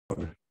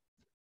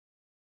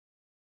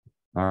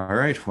All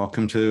right,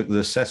 welcome to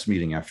the SES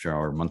meeting after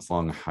our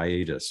month-long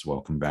hiatus.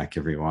 Welcome back,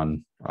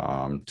 everyone.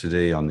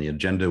 Today on the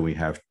agenda, we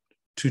have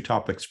two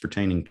topics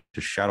pertaining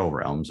to Shadow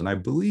Realms, and I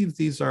believe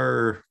these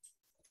are,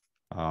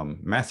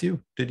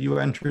 Matthew, did you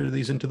enter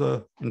these into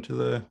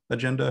the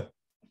agenda?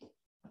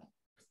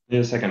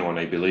 The second one,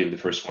 I believe. The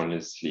first one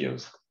is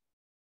Leo's.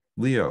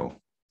 Leo,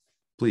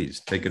 please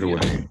take it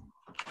away.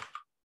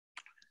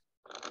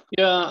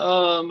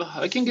 Yeah,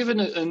 I can give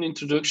an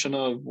introduction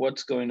of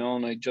what's going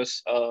on. I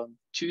just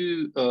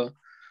two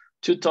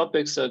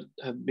topics that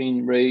have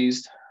been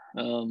raised,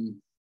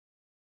 and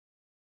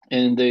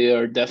they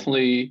are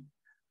definitely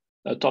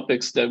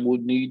topics that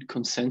would need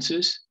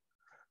consensus.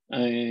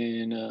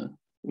 And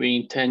we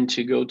intend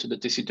to go to the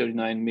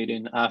TC39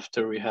 meeting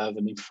after we have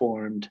an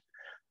informed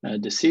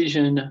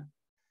decision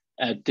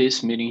at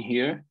this meeting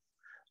here,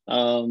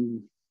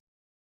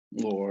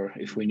 or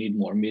if we need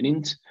more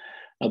meetings.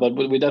 But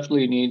we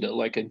definitely need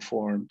like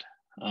informed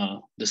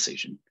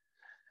decision.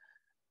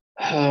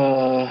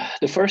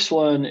 The first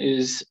one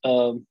is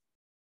a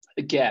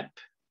gap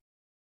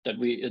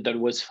that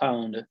was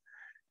found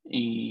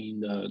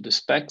in the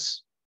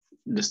specs,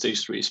 the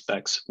stage 3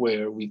 specs,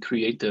 where we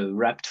create the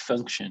wrapped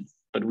function,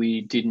 but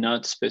we did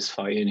not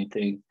specify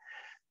anything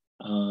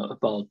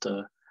about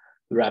the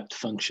wrapped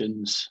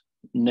functions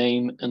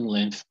name and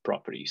length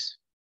properties.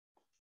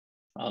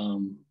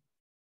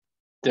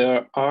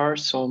 There are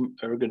some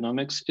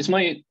ergonomics. Is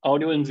my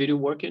audio and video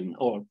working,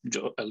 or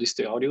at least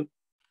the audio?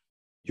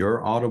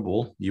 You're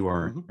audible. You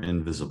are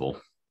invisible.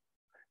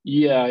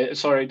 Yeah,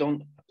 sorry, I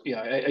don't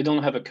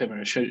have a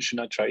camera. Should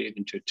not try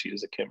even to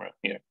use a camera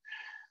here.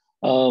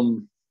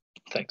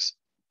 Thanks.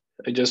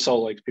 I just saw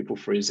like people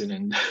freezing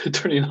and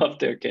turning off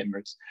their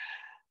cameras.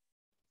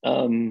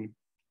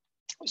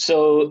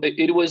 So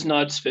it was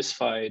not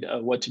specified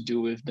what to do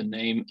with the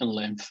name and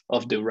length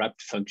of the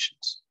wrapped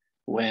functions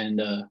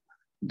when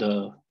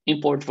the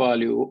import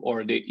value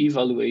or the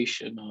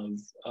evaluation of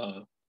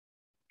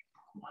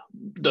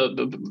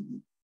the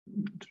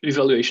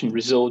evaluation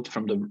result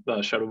from the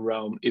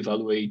ShadowRealm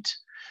evaluate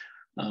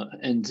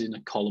ends in a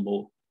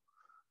callable.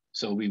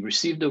 So we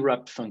receive the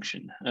wrapped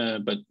function,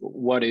 but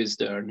what is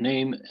their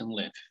name and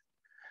length?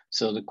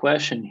 So the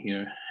question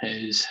here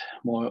is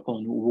more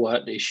on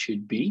what it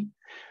should be.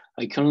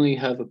 I currently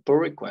have a pull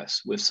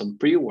request with some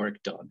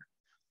pre-work done,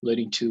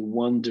 leading to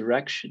one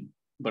direction,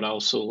 but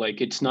also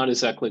like it's not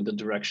exactly the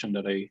direction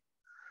that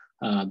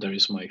that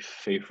is my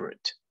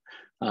favorite.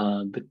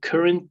 The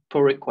current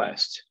pull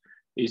request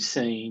is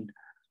saying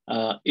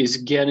is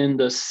getting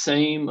the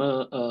same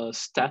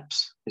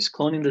steps, is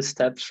cloning the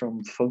steps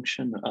from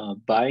function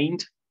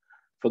bind,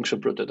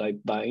 function prototype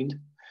bind,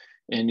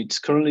 and it's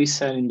currently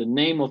setting the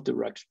name of the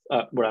wrap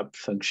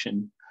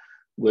function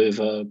with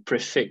a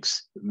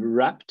prefix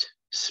wrapped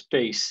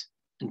space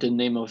and the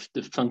name of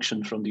the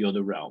function from the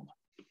other realm.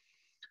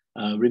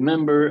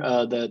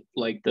 Remember that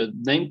like the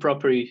name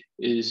property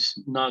is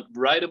not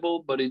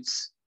writable, but it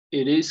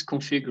is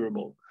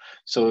configurable.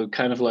 So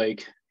kind of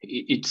like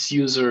its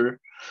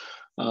user,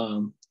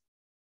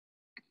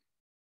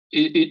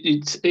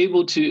 it's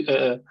able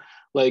to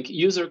like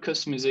user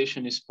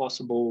customization is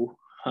possible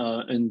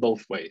in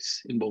both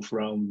ways, in both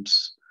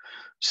realms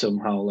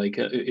somehow, like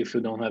if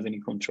you don't have any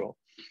control.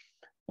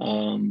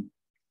 And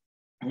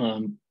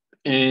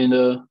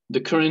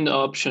the current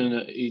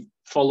option, it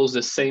follows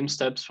the same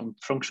steps from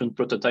function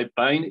prototype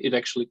bind. It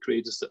actually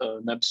creates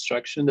an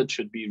abstraction that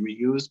should be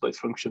reused by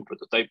function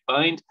prototype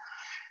bind,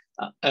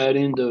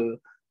 adding the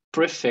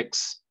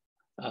prefix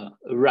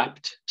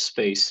wrapped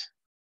space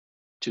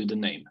to the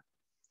name.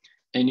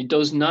 And it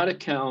does not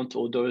account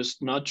or does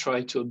not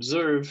try to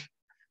observe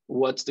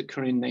what's the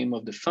current name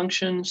of the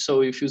function.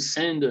 So if you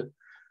send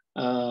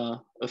a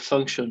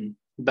function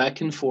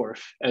back and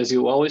forth, as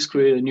you always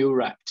create a new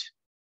wrapped,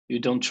 you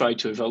don't try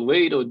to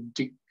evaluate or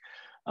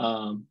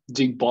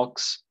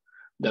debox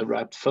the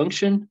wrapped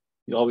function.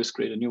 You always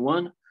create a new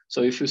one.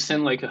 So if you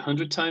send like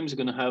 100 times, you're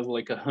gonna have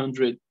like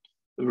 100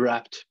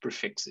 wrapped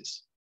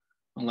prefixes,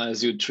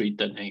 unless you treat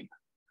the name.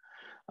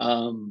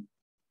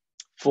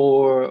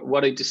 For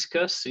what I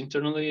discussed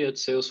internally at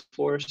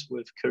Salesforce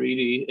with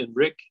Karidi and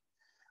Rick,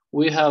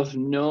 we have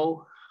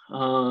no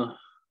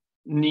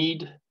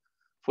need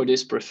for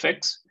this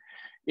prefix.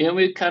 And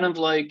we kind of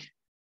like,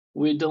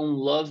 we don't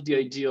love the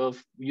idea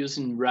of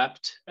using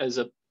wrapped as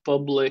a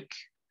public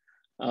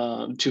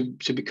to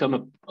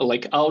become a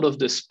like out of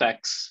the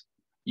specs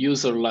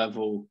user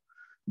level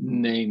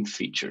name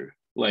feature.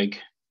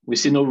 Like we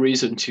see no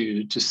reason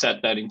to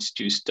set that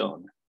into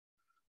stone.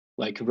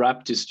 Like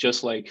wrapped is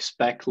just like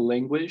spec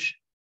language.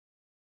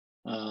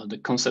 The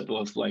concept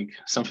of like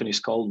something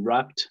is called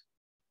wrapped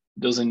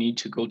doesn't need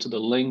to go to the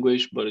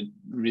language, but it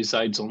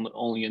resides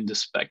only in the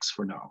specs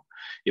for now.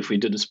 If we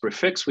do this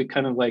prefix, we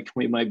kind of like,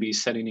 we might be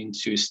setting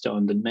into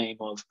stone the name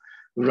of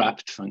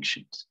wrapped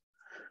functions.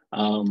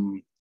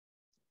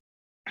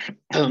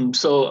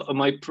 So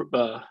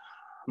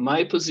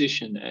my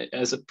position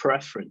as a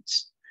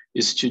preference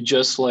is to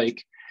just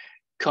like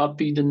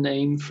copy the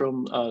name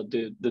from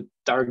the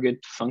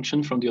target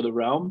function from the other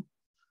realm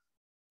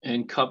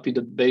and copy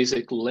the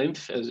basic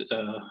length as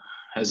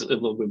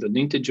with an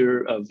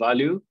integer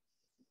value,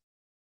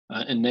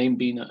 and name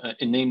being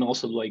a name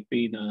also like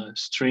being a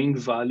string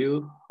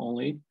value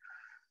only,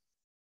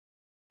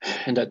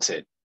 and that's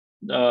it,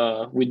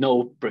 with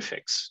no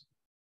prefix.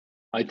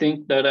 I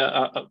think that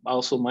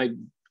also might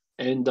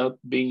end up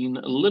being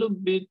a little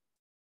bit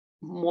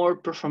more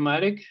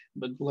performatic,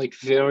 but like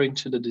very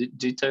into the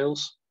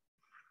details.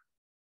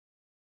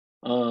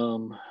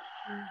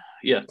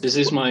 Yeah, this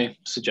is my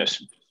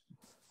suggestion.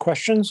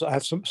 Questions? I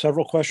have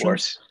several questions. Of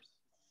course.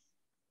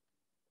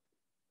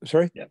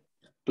 Sorry? Yeah,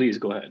 please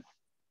go ahead.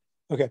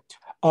 Okay.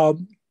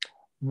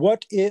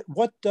 What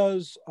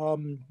does,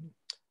 first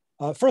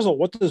of all,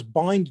 what does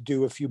bind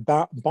do if you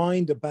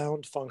bind a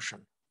bound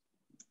function?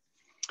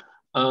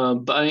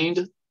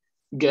 Bind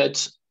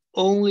gets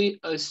only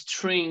a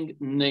string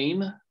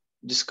name,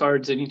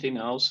 discards anything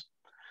else,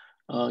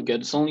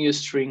 gets only a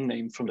string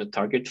name from the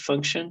target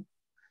function,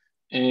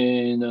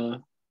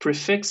 and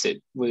prefix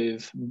it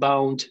with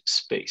bound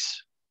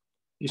space.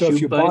 So if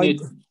you bind it,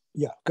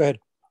 yeah, go ahead.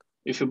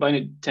 If you bind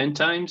it 10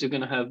 times, you're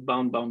going to have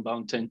bound, bound,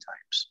 bound 10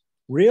 times.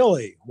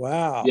 Really?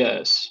 Wow.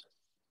 Yes.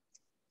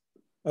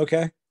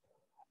 Okay.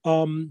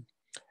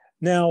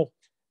 Now,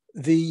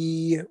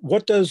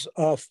 what does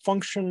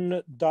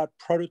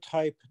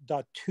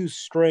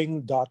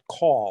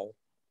function.prototype.toString.call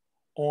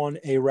on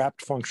a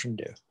wrapped function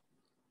do?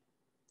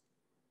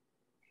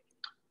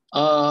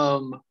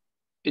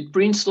 It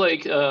prints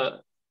like as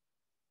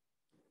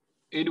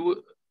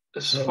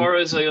far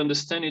as I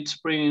understand, it's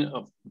printing.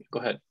 Oh, go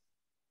ahead.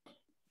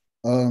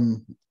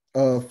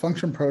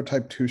 Function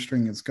prototype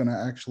toString is going to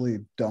actually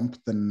dump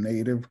the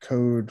native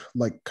code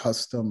like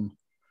custom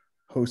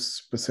host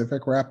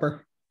specific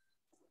wrapper.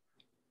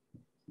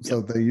 So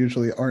they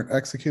usually aren't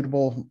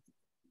executable.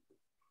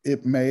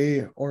 It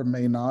may or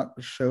may not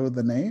show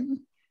the name.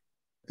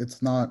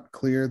 It's not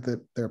clear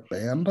that they're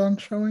banned on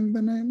showing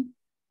the name.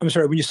 I'm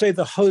sorry, when you say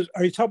the host,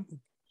 are you talking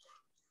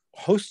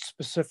host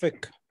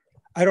specific?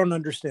 I don't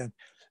understand.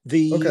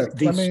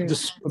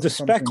 The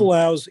spec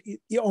allows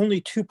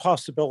only two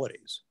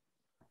possibilities.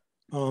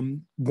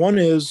 One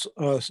is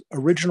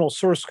original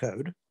source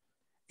code,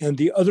 and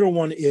the other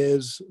one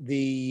is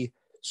the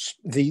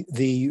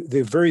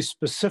very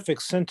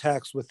specific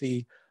syntax with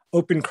the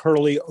open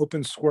curly,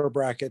 open square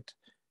bracket,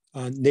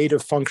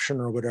 native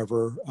function or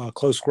whatever,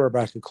 close square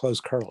bracket,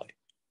 close curly.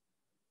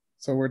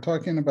 So we're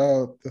talking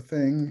about the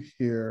thing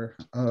here.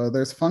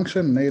 There's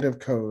function native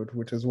code,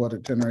 which is what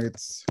it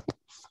generates.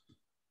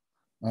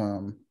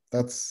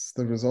 That's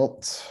the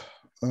result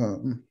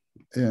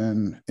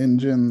in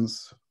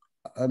engines.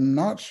 I'm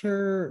not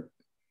sure,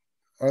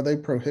 are they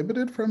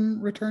prohibited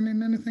from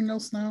returning anything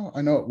else now?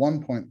 I know at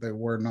one point they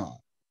were not.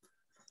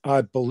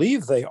 I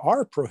believe they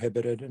are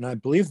prohibited, and I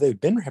believe they've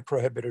been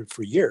prohibited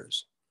for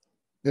years.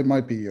 It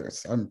might be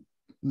years. I'm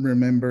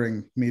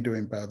remembering me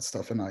doing bad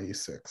stuff in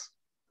IE6.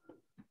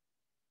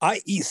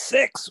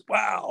 IE6,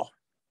 wow.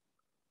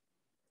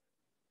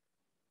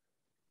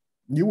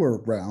 You were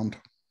around.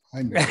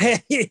 I know.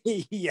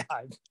 Yeah,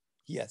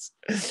 yes.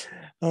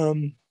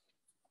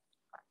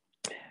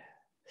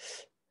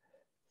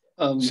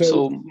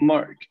 So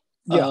Mark,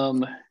 yeah.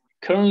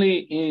 Currently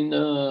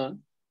in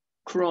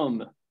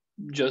Chrome,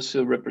 just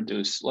to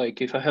reproduce,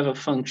 like if I have a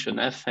function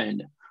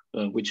fn,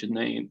 which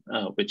name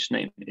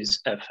is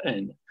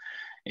fn,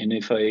 and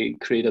if I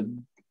create a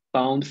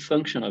bound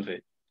function of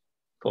it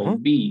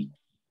called b,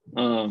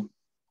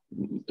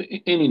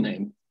 any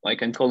name,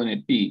 like I'm calling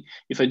it b.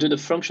 If I do the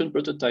function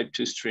prototype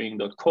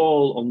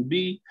toString.call on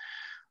b,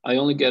 I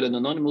only get an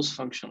anonymous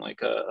function,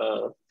 like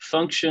a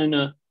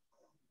function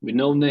with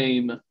no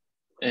name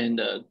and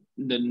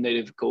the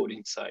native code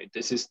inside.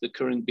 This is the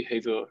current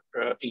behavior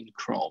in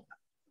Chrome.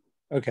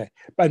 Okay,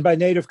 and by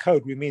native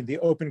code, we mean the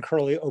open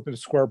curly, open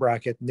square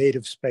bracket,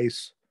 native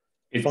space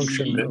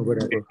function or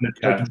whatever.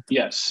 Okay.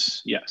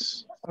 Yes,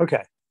 yes.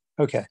 Okay,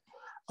 okay.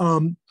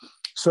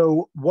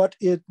 So what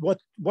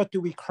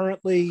do we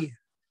currently,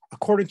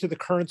 according to the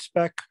current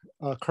spec,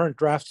 current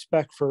draft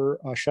spec for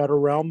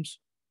ShadowRealms,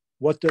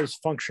 what does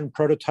function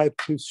prototype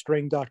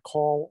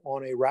toString.call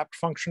on a wrapped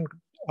function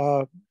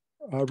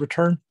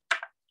return?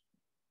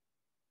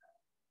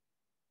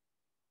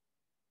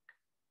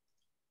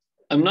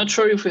 I'm not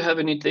sure if we have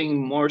anything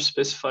more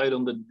specified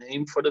on the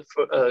name for the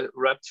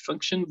wrapped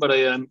function, but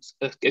I am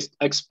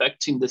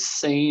expecting the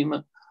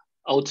same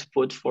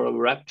output for a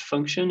wrapped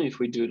function if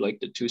we do like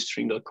the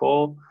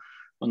toString.call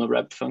on a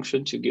wrapped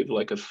function to give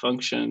like a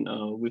function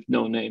with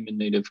no name in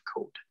native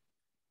code.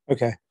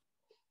 Okay.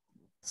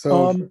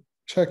 So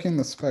checking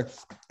the spec,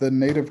 the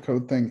native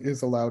code thing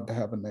is allowed to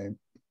have a name.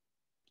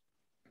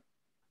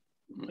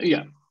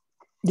 Yeah.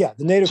 Yeah,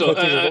 the native code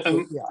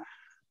thing yeah.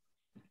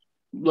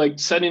 Like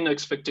setting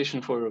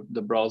expectation for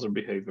the browser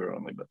behavior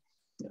only, but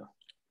yeah.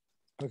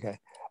 Okay.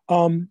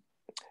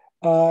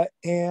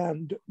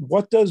 And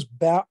what does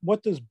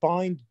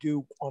bind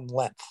do on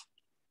length?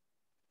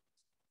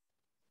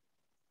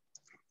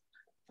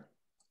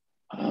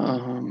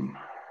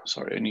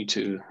 Sorry, I need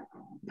to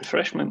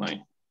refresh my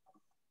mind.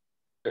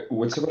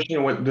 What's the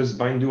question? What does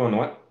bind do on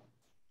what?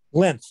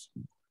 Length.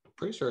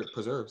 Pretty sure it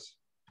preserves.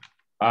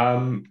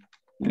 Not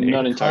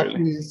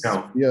entirely.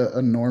 No. Yeah,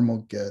 a normal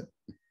get.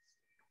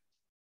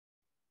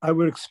 I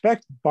would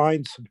expect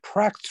bind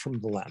subtracts from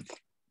the length.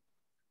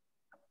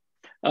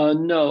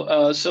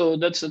 No, so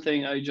that's the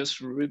thing I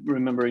just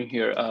remembering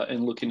here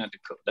and looking at the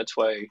code. That's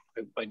why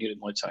I needed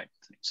more time.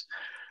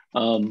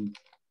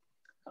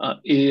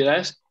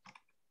 It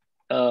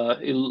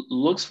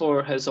looks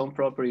for has own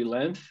property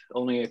length,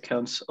 only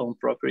accounts own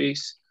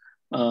properties.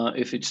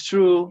 If it's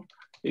true,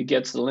 it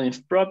gets the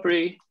length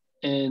property,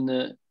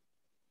 and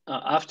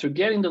after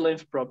getting the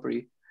length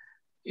property,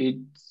 it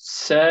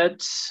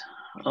sets.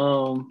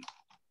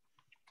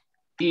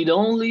 It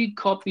only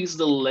copies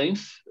the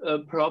length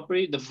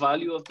property, the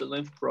value of the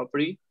length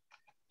property,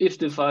 if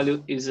the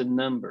value is a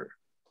number.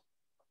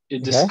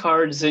 It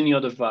discards any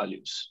other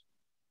values.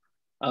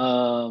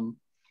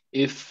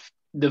 If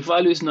the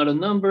value is not a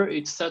number,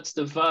 it sets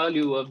the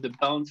value of the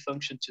bound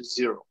function to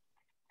 0.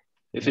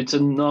 If it's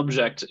an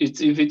object,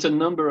 if it's a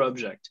number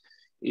object,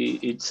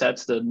 it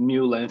sets the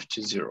new length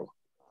to 0.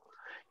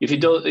 If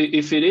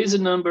it is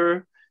a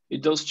number,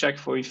 it does check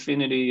for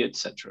infinity,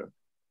 etc.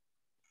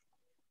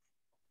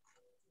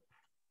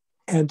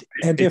 And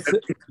if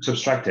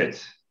subtract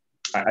it,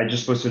 I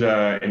just posted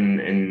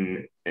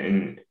in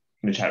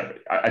the chat.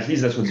 At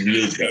least that's what VA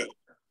does.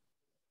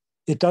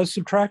 It does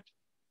subtract.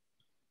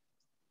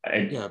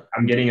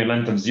 I'm getting a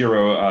length of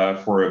 0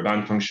 for a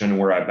bound function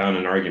where I bound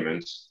an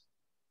argument.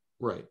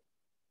 Right.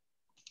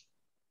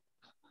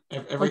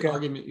 Every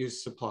argument you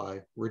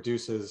supply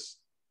reduces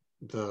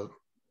the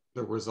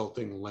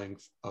resulting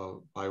length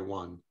by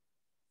 1,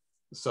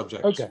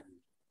 subject to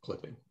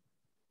clipping.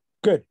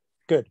 Good.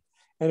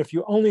 And if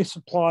you only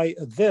supply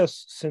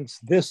this, since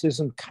this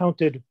isn't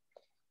counted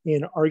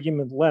in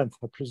argument length,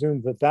 I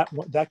presume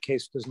that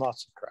case does not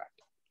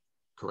subtract.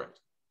 Correct.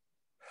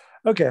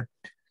 Okay,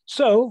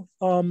 so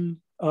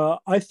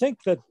I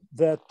think that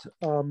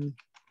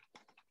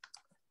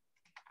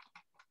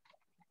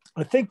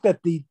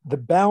the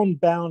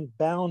bound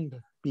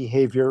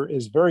behavior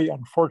is very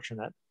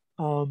unfortunate,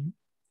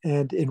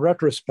 and in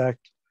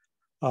retrospect,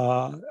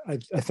 I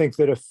think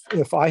that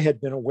if I had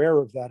been aware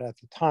of that at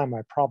the time,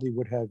 I probably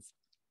would have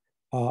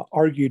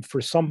argued for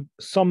some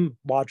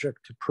logic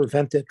to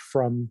prevent it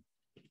from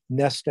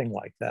nesting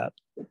like that.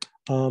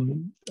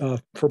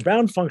 For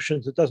bound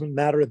functions, it doesn't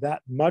matter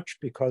that much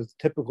because the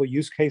typical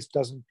use case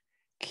doesn't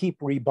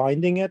keep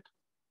rebinding it.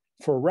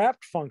 For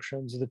wrapped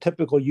functions, the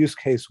typical use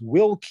case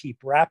will keep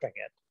wrapping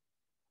it,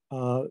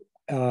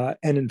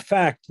 and in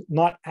fact,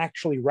 not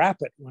actually wrap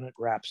it when it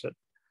wraps it,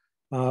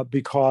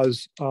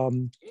 because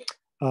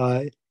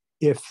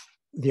if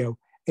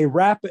a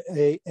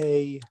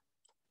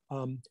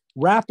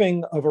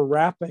wrapping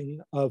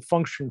of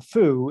function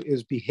foo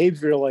is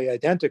behaviorally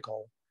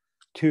identical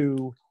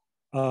to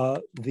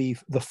the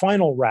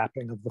final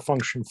wrapping of the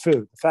function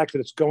foo. The fact that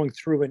it's going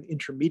through an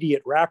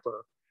intermediate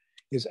wrapper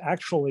is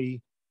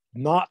actually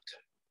not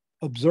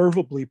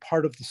observably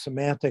part of the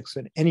semantics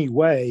in any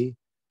way,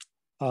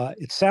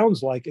 it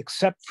sounds like,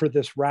 except for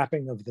this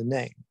wrapping of the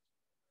name.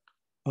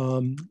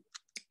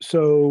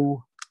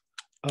 So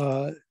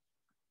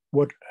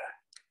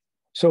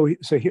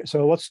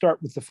let's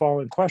start with the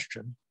following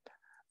question.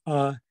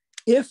 Hold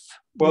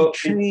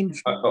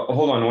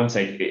on one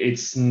sec.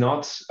 It's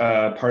not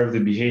part of the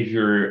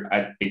behavior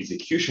at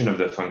execution of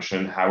the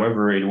function.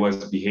 However, it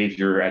was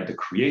behavior at the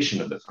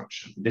creation of the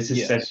function. This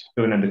is set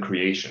done at the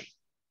creation.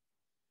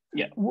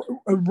 Yeah,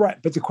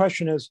 right. But the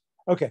question is,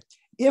 okay,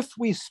 if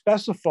we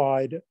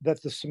specified that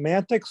the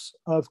semantics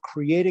of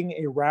creating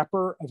a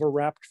wrapper of a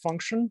wrapped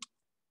function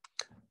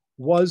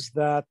was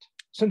that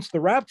since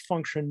the wrapped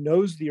function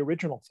knows the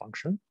original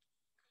function,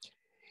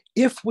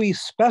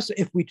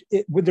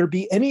 would there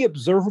be any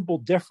observable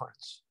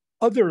difference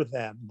other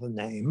than the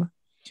name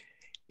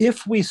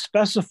if we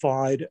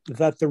specified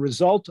that the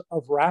result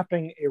of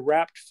wrapping a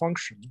wrapped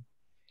function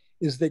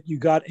is that you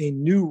got a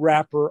new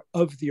wrapper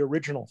of the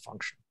original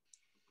function?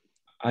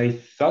 I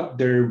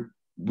thought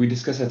we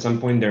discussed at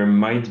some point there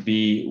might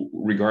be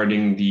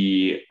regarding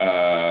the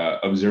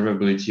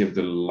observability of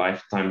the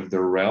lifetime of the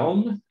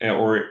realm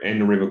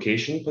and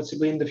revocation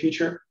possibly in the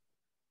future.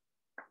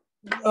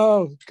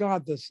 Oh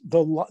God,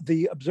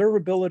 the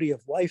observability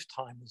of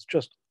lifetime is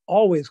just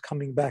always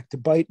coming back to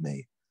bite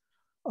me.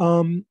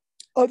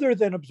 Other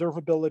than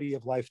observability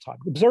of lifetime,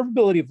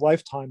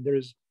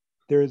 there's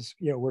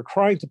we're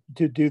trying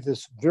to do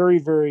this very,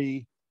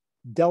 very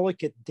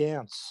delicate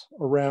dance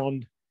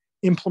around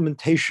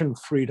implementation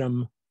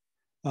freedom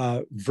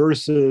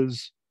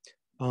versus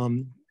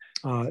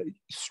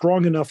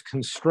strong enough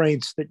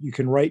constraints that you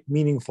can write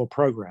meaningful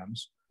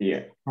programs.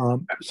 Yeah.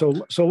 So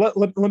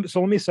let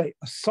me say,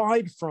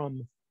 aside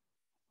from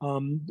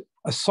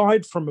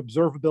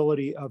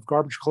observability of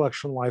garbage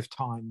collection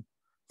lifetime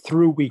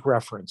through weak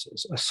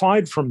references,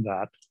 aside from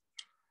that,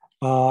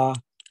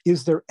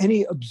 is there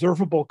any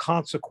observable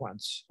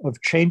consequence of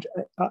change?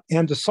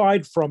 And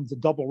aside from the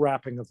double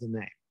wrapping of the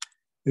name,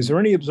 is there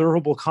any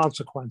observable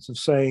consequence of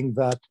saying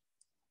that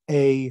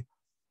a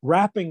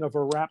wrapping of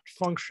a wrapped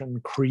function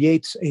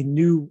creates a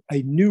new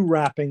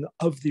wrapping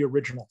of the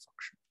original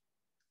function?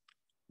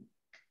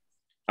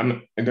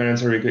 I'm going to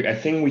answer really quick. I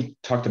think we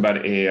talked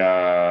about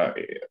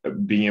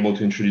being able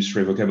to introduce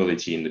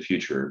revocability in the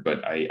future,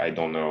 but I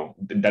don't know.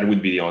 That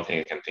would be the only thing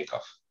I can think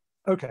of.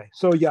 Okay,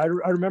 so yeah,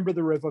 I remember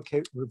the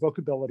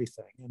revocability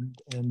thing,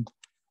 and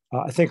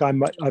I think I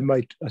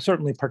might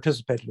certainly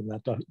participated in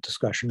that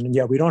discussion. And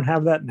yeah, we don't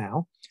have that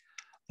now.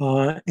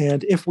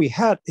 And if we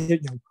had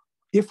it,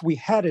 it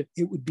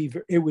would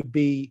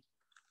be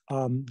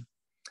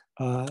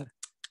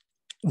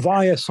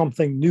via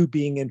something new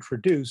being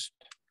introduced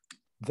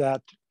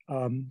that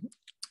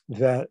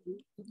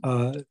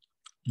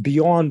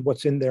beyond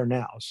what's in there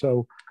now.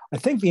 So I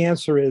think the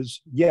answer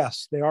is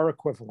yes, they are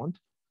equivalent.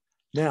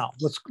 Now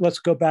let's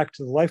go back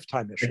to the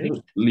lifetime issue. I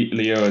think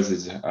Leo has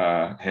his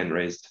hand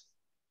raised.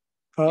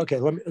 Okay,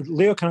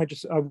 Leo, can I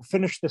just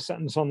finish the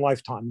sentence on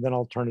lifetime, then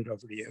I'll turn it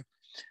over to you.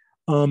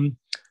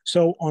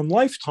 So on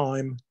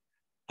lifetime,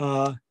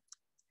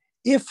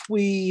 if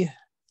we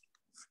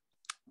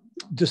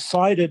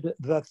decided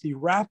that the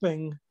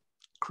wrapping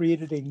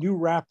created a new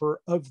wrapper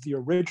of the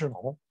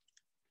original,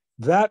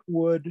 that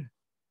would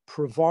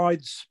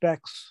provide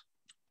specs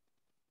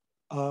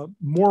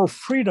more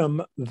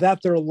freedom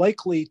that they're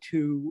likely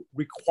to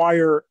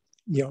require,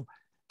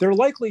 they're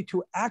likely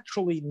to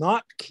actually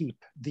not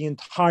keep the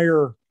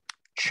entire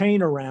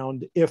chain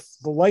around if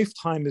the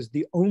lifetime is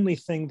the only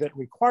thing that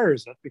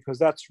requires it, because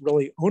that's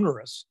really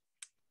onerous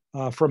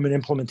from an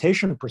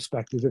implementation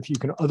perspective if you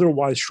can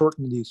otherwise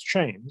shorten these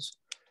chains.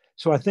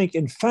 So I think,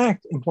 in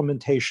fact,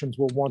 implementations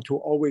will want to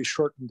always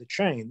shorten the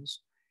chains,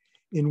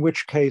 in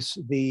which case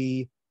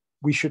we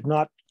should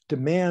not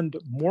demand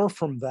more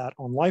from that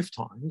on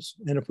lifetimes.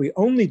 And if we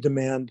only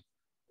demand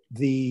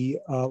the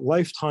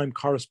lifetime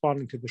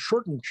corresponding to the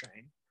shortened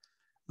chain,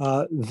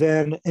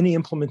 then any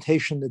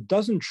implementation that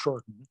doesn't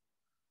shorten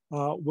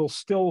will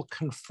still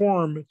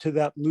conform to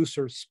that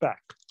looser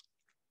spec.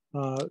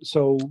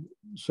 So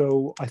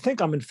I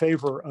think I'm in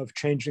favor of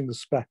changing the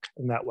spec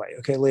in that way.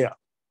 Okay, Leah.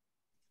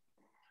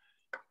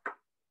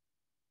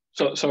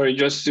 So sorry,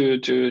 just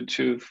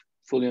to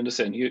fully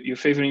understand, you're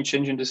favoring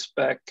changing the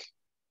spec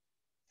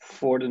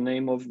for the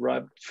name of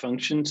wrapped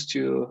functions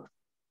to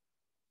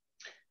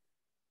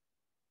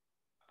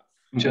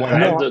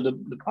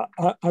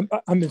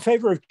I'm in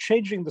favor of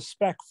changing the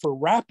spec for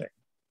wrapping.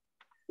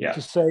 Yeah.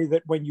 To say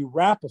that when you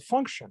wrap a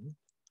function,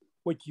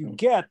 what you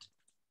get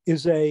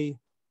is if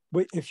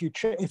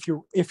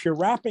you're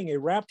wrapping a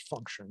wrapped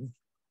function,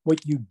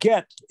 what you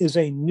get is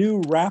a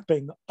new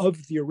wrapping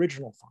of the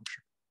original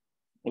function.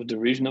 Of the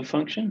original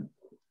function?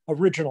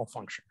 Original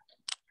function.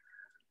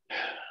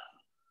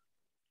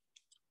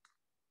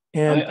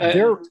 And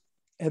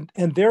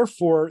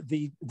therefore,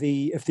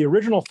 if the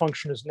original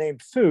function is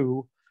named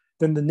foo,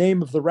 then the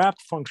name of the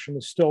wrapped function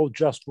is still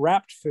just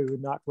wrapped foo,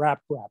 not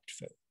wrapped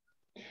foo.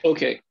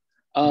 Okay.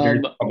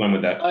 There's a problem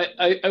with that.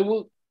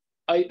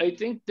 I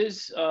think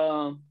this.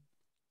 I'm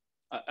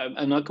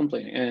not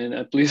complaining,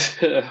 and please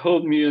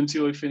hold me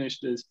until I finish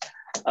this.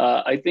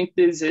 I think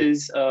this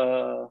is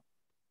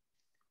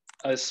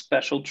a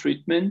special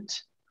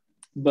treatment,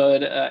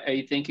 but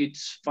I think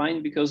it's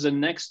fine because the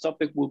next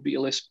topic will be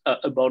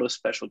about a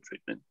special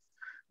treatment,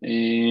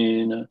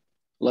 and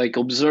like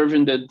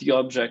observing that the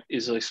object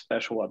is a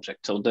special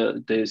object. So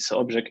this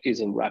object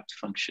is a wrapped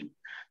function.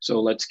 So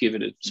let's give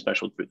it a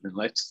special treatment.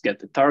 Let's get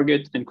the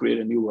target and create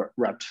a new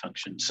wrapped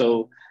function.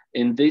 So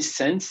in this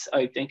sense,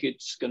 I think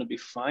it's going to be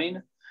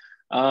fine.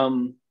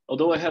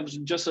 Although I have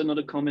just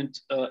another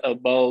comment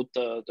about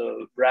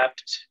the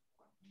wrapped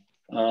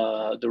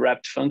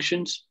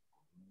functions.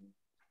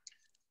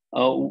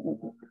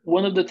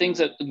 One of the things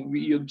that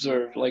we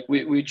observe, like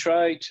we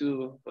try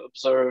to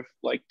observe,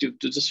 like to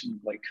just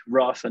like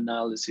rough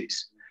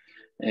analysis,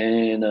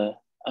 and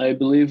I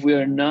believe we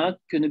are not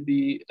going to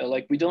be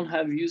we don't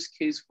have use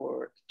case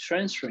for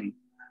transferring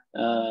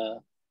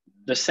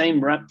the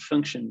same wrapped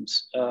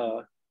functions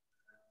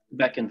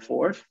back and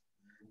forth.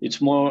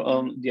 It's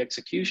more the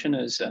execution,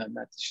 as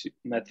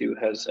Matthew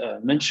has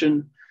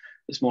mentioned.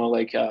 It's more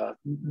like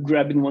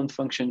grabbing one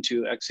function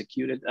to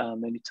execute it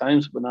many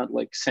times, but not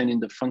like sending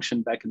the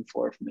function back and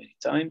forth many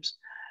times.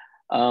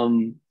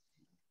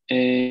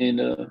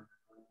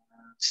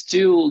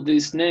 Still,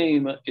 this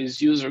name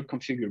is user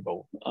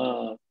configurable.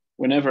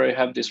 Whenever I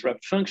have this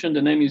wrapped function,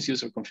 the name is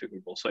user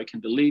configurable. So I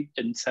can delete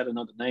and set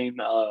another name,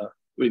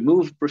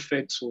 remove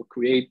prefix, or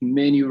create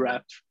many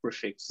wrapped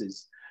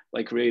prefixes,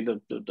 like create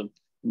the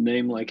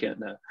name like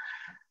and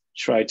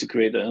try to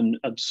create an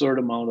absurd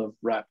amount of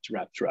wrapped.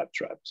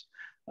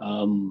 I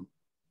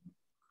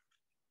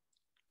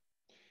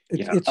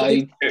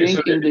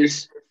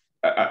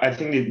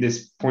think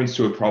this points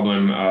to a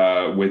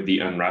problem with the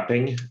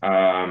unwrapping.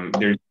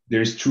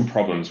 There's two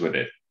problems with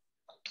it.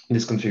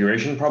 This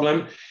configuration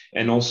problem,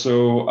 and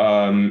also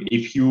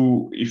if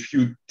you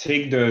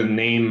take the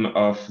name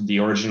of the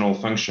original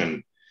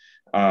function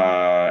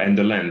and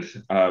the length,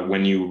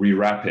 when you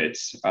rewrap it,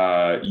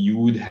 you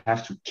would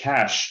have to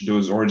cache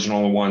those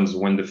original ones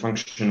when the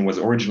function was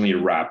originally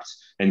wrapped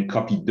and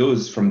copy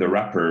those from the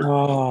wrapper,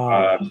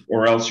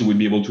 or else you would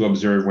be able to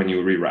observe when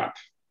you rewrap.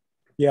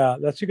 Yeah,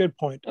 that's a good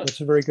point. That's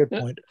a very good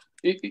point.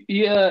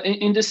 Yeah,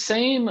 in the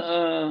same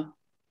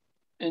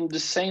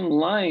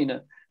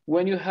line,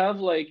 when you have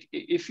like,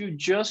 if you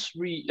just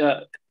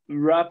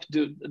wrap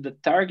the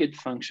target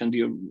function,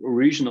 the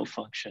original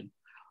function,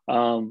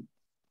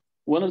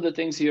 one of the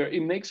things here,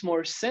 it makes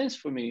more sense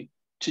for me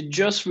to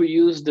just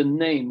reuse the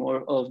name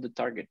of the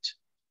target.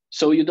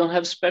 So you don't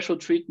have special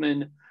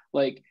treatment.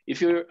 Like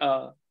if you're,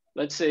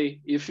 let's say,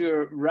 if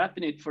you're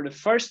wrapping it for the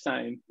first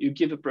time, you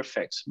give a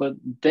prefix, but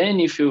then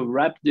if you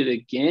wrapped it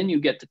again, you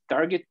get the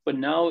target, but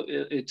now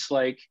it's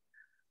like,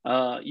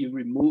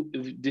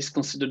 you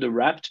disconsider the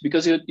wrapped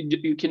because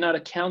you cannot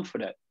account for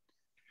that.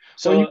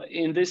 So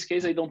in this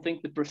case, I don't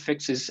think the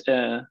prefix is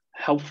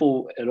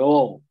helpful at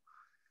all.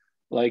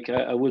 Like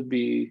I would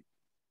be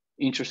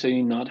interested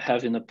in not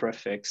having a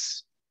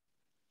prefix.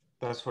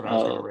 That's what I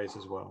was going to raise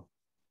as well.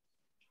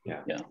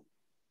 Yeah. Yeah.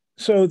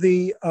 So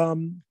the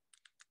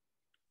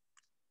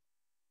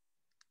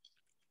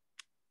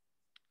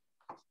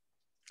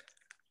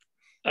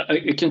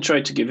I can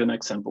try to give an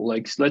example.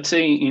 Like let's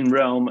say in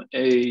realm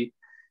A,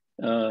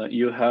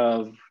 you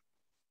have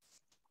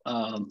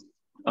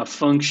a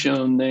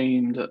function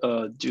named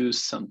do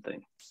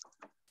something,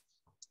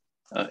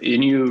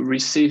 and you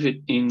receive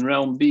it in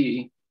realm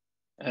B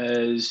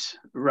as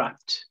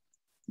wrapped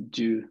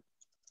do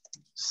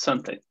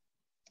something.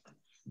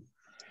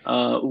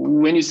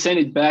 When you send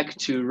it back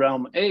to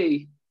realm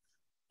A,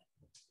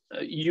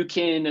 you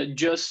can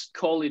just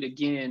call it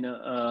again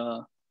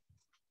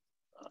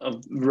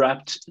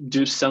wrapped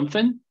do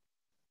something,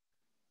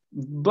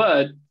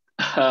 but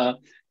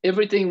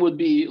everything would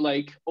be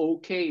like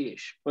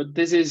okay-ish, but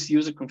this is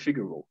user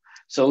configurable.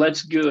 So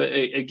let's go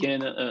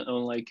again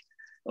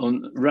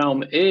on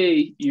realm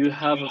A, you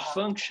have a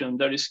function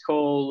that is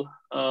called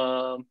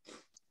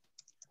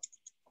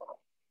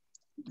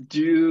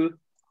do,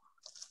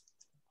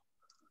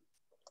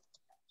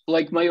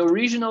 like my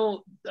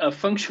original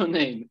function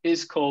name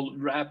is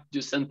called wrap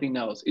do something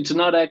else. It's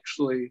not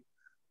actually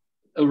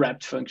a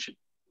wrapped function.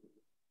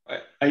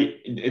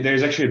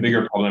 There's actually a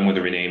bigger problem with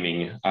the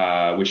renaming,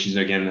 which is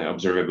again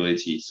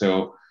observability.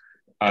 So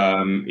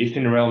if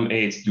in realm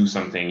A it's do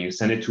something, you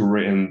send it to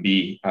realm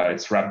B,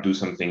 it's wrap do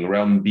something.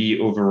 Realm B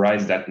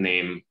overrides that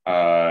name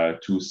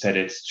to set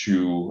it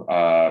to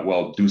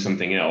well, do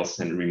something else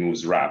and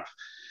removes wrap.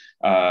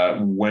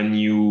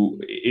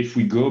 If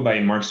we go by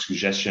Mark's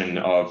suggestion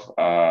of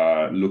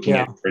looking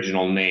at the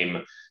original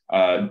name,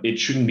 it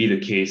shouldn't be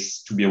the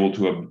case to be able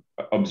to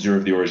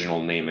observe the original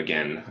name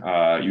again.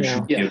 You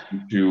should be able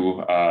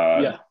to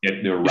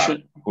get the wrap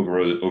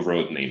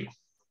overrode name.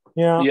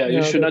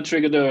 You should not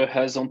trigger the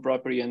has on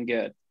property and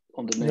get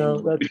on the name.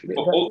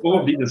 All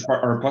of these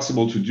are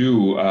possible to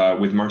do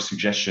with Mark's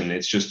suggestion.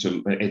 It's just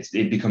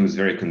it becomes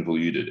very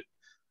convoluted.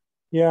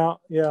 Yeah.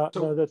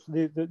 No,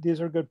 these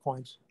are good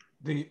points.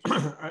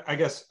 I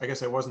guess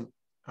it wasn't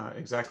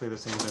exactly the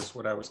same as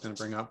what I was going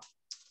to bring up,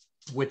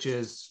 which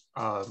is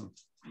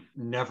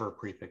never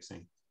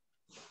prefixing.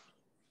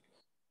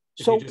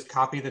 If you just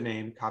copy the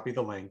name, copy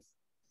the length,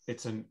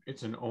 it's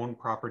an own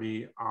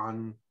property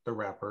on the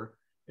wrapper.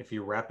 If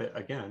you wrap it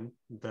again,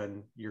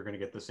 then you're going to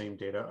get the same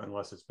data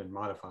unless it's been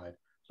modified.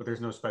 But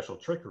there's no special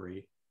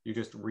trickery. You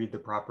just read the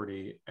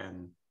property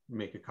and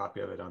make a copy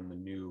of it on the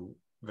new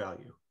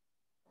value.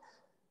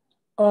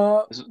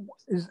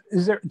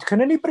 Is there?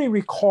 Can anybody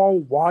recall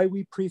why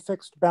we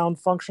prefixed bound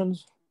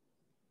functions?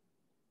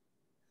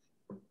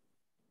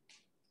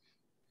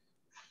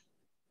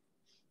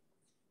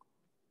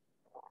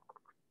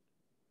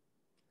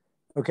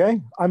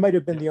 Okay, I might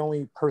have been the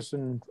only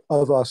person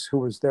of us who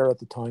was there at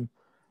the time,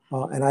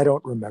 and I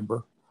don't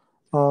remember.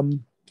 I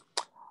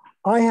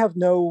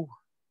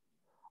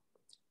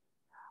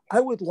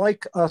would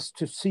like us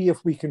to see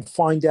if we can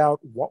find out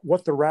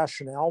what the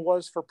rationale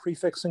was for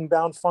prefixing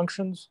bound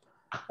functions.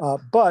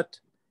 But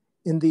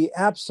in the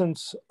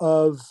absence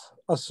of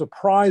a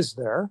surprise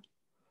there,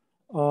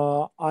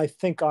 I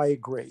think I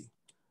agree.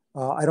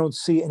 I don't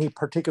see any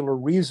particular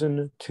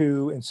reason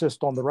to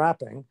insist on the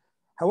wrapping.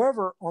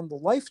 However, on the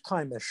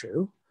lifetime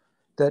issue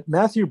that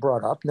Matthew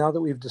brought up, now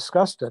that we've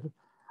discussed it,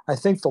 I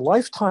think the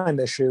lifetime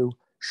issue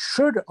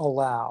should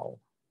allow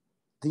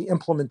the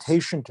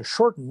implementation to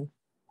shorten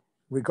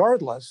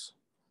regardless,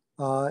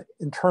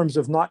 in terms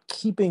of not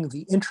keeping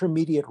the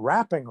intermediate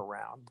wrapping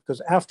around,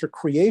 because after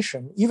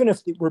creation, even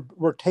if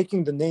we're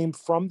taking the name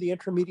from the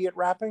intermediate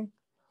wrapping,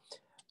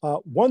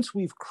 once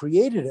we've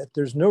created it,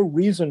 there's no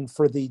reason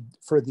for the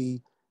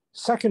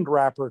second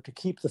wrapper to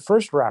keep the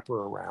first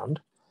wrapper around.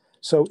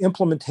 So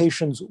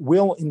implementations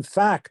will, in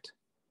fact,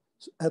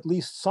 at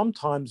least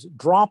sometimes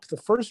drop the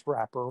first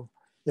wrapper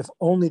if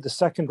only the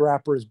second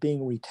wrapper is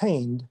being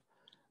retained.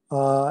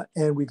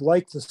 And we'd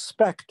like the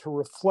spec to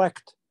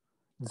reflect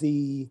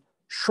the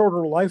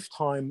shorter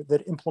lifetime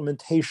that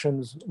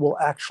implementations will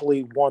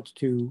actually want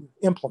to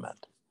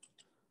implement.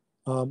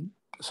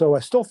 so I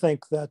still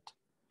think that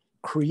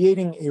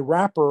creating a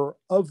wrapper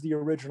of the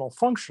original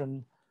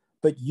function,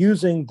 but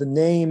using the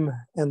name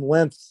and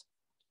length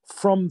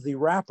from the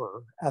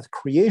wrapper at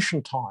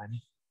creation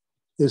time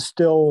is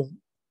still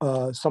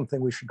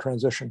something we should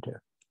transition to.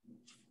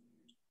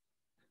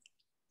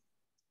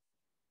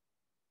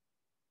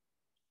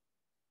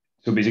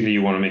 So basically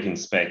you want to make in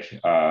spec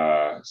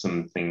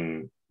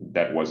something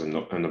that was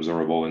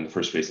unobservable in the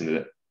first place and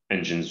that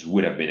engines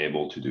would have been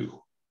able to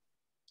do.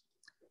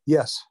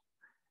 Yes,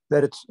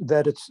 that it's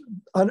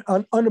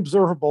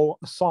unobservable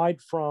aside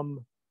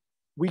from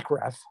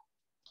weakref.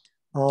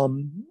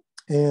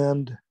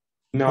 And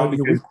no,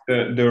 because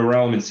the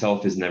realm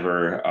itself is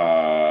never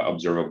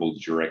observable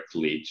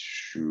directly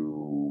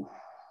to.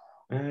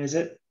 Is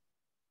it?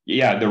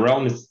 Yeah, the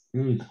realm is.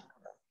 No,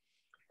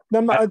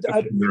 it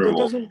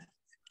doesn't.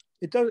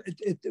 It does.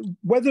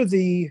 Whether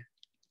the.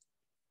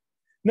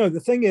 No,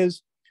 the thing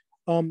is,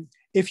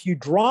 if you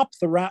drop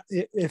the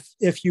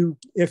if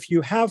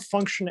you have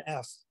function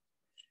f,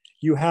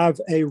 you have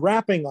a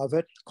wrapping of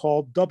it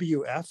called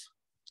WF.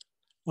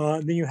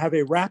 Then you have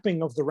a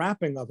wrapping of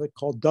it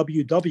called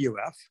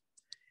WWF.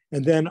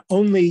 And then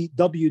only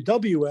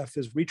WWF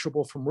is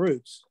reachable from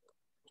roots.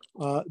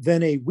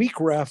 Then a weak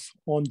ref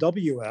on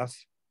WF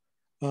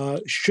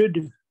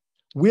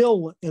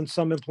will, in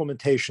some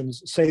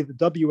implementations, say the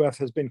WF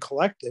has been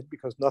collected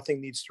because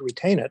nothing needs to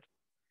retain it.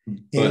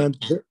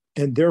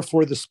 And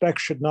therefore the spec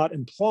should not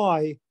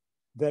imply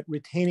that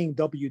retaining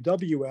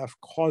WWF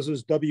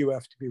causes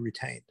WF to be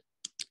retained.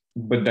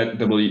 But that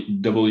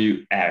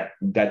WWF,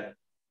 that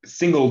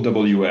single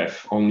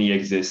WF only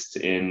exists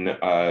in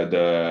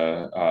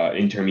the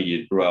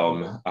intermediate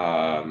realm.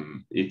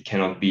 It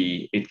cannot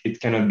be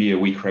a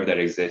weak ref that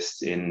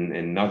exists in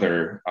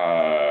another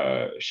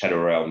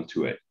shadow realm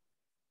to it.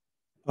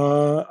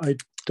 I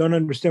don't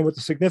understand what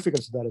the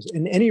significance of that is.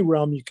 In any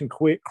realm, you can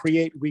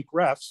create weak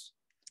refs.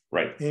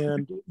 Right.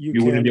 And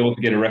you wouldn't be able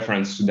to get a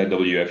reference to that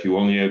WF. You're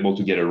only able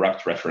to get a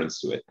wrapped reference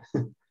to it.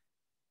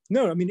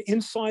 No, I mean,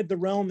 inside the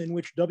realm in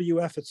which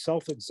WF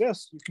itself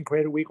exists, you can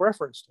create a weak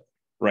reference to it.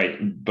 Right,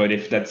 but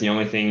if that's the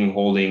only thing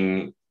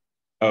holding,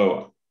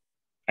 oh,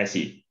 I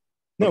see.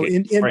 No,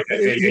 okay.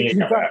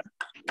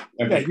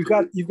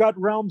 You've got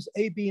realms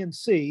A, B, and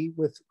C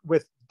with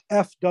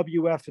F,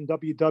 WF, and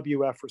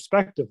WWF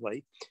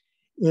respectively.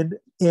 In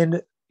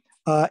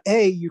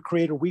A, you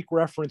create a weak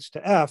reference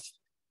to F.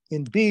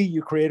 In B,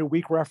 you create a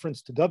weak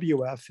reference to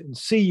WF. In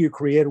C, you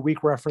create a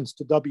weak reference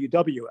to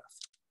WWF.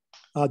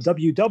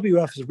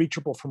 WWF is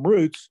reachable from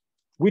roots.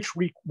 Which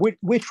weak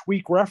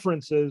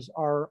references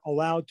are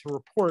allowed to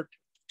report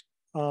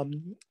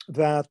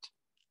that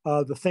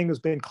the thing has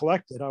been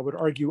collected? I would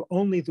argue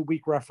only the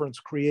weak reference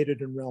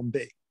created in realm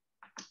B.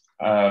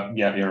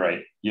 Yeah, you're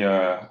right.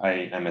 Yeah,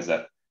 I missed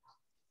that.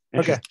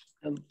 Okay.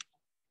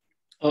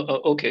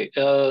 Okay.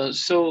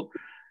 So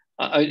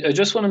I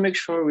just want to make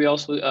sure we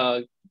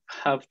also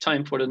have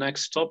time for the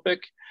next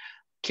topic.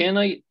 Can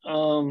I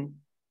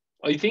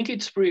think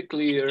it's pretty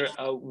clear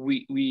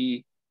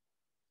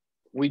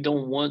we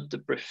don't want the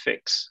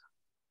prefix.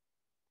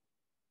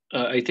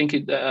 I think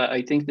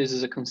this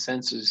is a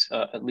consensus,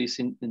 at least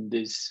in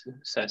this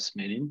SES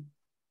meeting.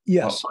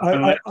 Yes,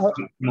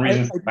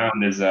 reasons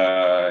found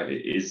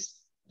is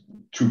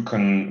too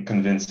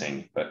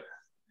convincing, but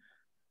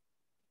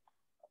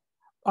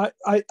I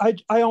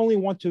only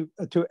want to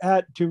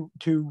add to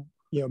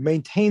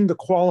maintain the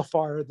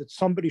qualifier that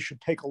somebody should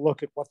take a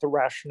look at what the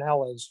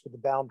rationale is for the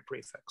bound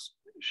prefix.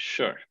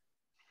 Sure.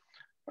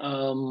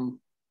 And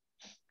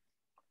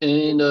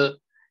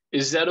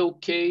is that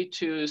okay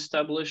to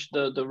establish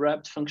the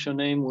wrapped function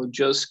name? We'll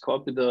just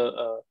copy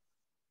the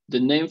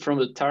name from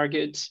the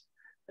target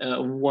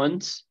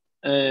once,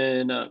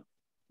 and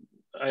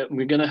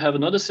we're gonna have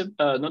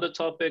another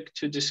topic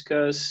to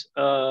discuss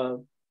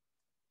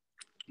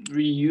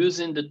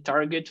reusing the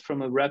target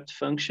from a wrapped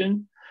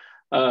function.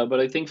 But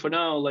I think for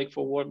now, like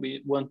for what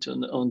we want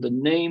on the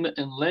name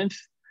and length,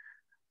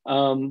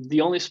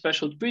 the only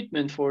special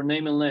treatment for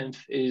name and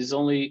length is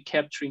only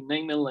capturing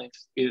name and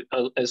length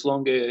as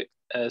long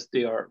as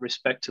they are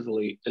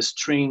respectively a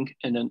string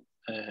and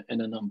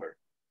a number.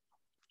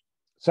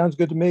 Sounds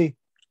good to me.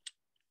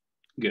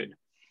 Good.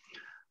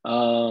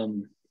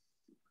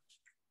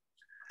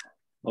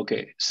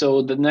 Okay,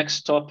 so the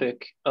next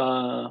topic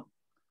that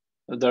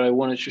I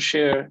wanted to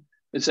share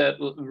is that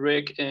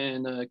Rick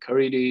and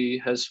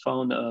Caridi has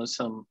found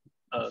some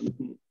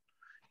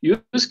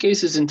use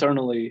cases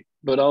internally,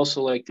 but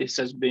also like this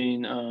has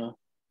been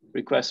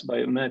requested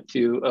by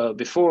Matthew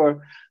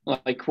before,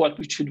 like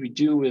what should we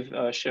do with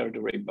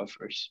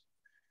SharedArrayBuffers?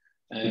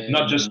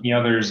 Not just the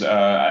others.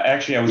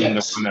 Actually, I was in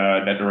the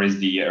one that raised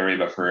the array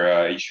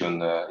buffer issue in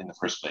the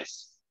first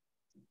place.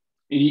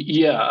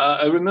 Yeah,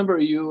 I remember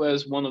you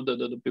as one of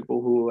the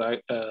people who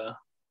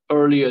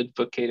early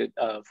advocated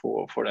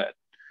for that,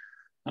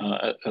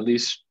 at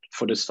least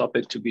for this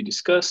topic to be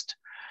discussed.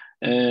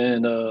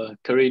 And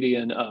Caridi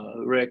and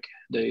Rick,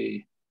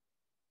 they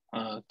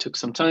took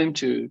some time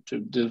to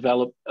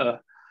develop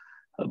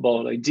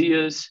about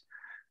ideas.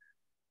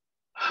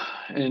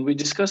 and we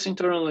discussed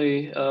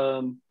internally,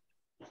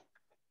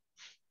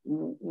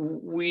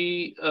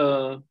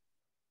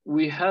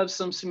 we have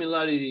some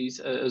similarities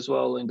as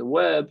well in the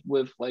web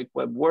with like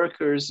web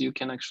workers. You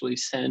can actually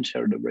send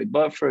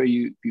SharedArrayBuffer.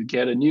 You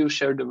get a new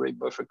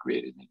SharedArrayBuffer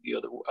created in the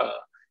other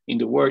in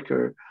the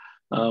worker,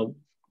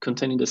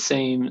 containing the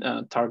same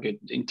target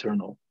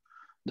internal,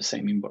 the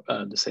same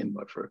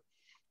buffer.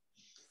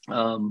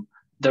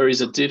 There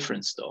is a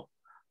difference though.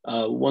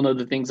 One of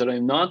the things that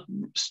I'm not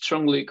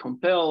strongly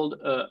compelled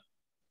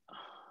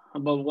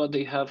about what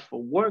they have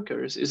for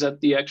workers is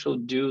that they actually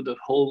do the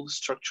whole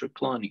structure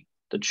cloning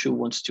that Shu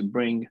wants to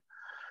bring.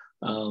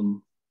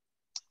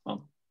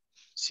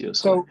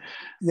 So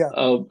yeah,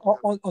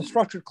 on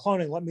structured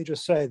cloning, let me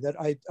just say that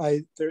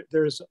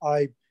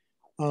I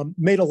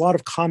made a lot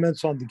of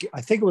comments on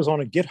I think it was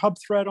on a GitHub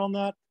thread on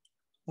that.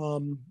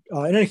 In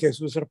any case,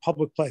 it was in a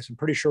public place. I'm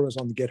pretty sure it was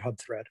on the GitHub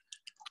thread.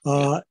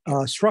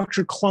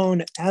 Structured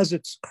clone, as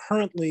it's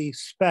currently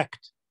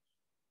spec'd,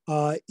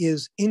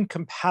 is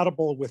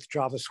incompatible with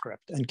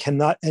JavaScript and can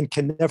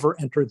never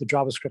enter the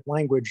JavaScript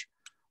language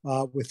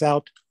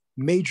without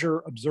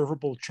major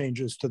observable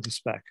changes to the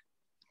spec.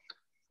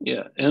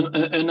 Yeah,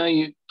 and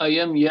I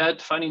am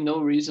yet finding no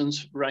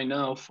reasons right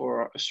now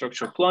for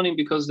structured cloning,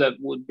 because that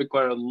would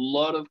require a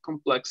lot of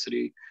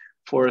complexity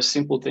for a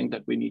simple thing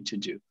that we need to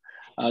do.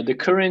 The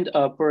current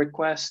per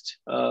request,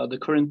 the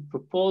current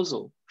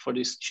proposal for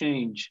this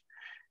change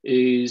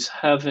is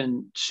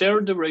having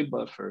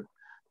SharedArrayBuffer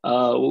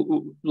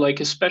like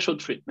a special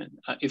treatment.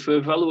 If we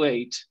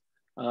evaluate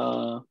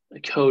a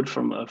code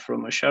from a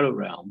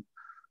ShadowRealm,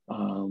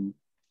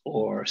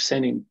 or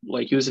sending,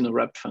 like using a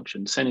wrap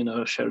function, sending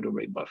a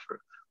SharedArrayBuffer,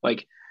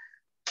 like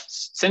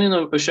sending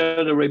a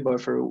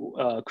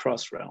SharedArrayBuffer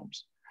across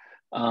realms.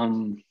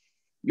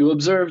 You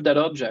observe that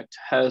object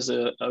has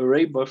a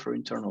array buffer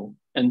internal,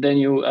 and then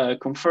you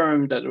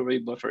confirm that array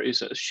buffer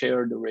is a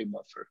shared array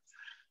buffer.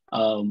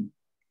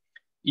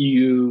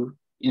 You,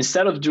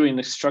 instead of doing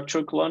a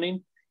structural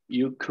cloning,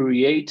 you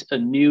create a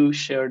new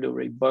shared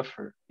array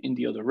buffer in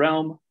the other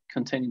realm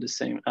containing the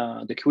same,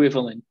 the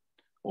equivalent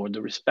or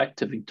the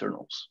respective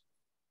internals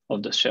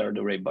of the shared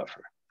array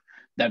buffer.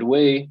 That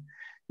way,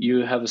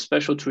 you have a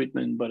special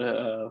treatment,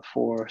 but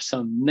for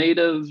some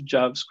native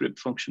JavaScript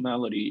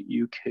functionality,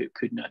 you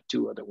could not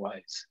do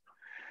otherwise.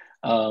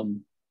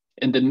 And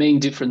the main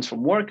difference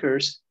from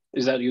workers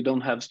is that you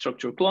don't have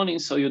structural cloning,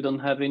 so you don't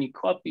have any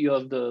copy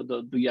of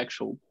the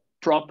actual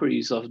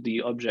properties of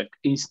the object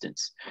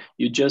instance.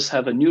 You just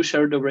have a new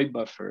shared array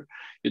buffer.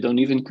 You don't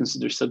even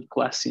consider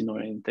subclassing or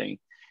anything.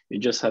 You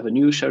just have a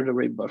new shared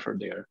array buffer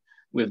there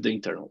with the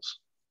internals.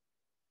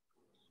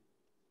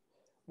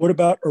 What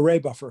about array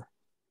buffer?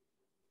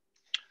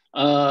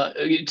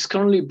 It's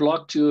currently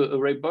blocked to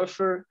array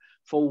buffer.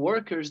 For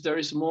workers, there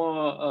is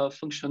more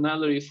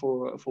functionality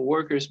for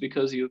workers,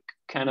 because you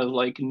kind of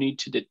like need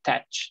to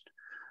detach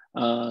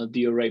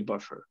the array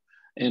buffer.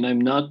 And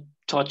I'm not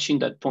touching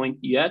that point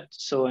yet.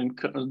 So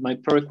my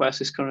pull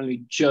request is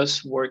currently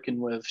just working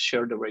with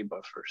shared array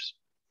buffers.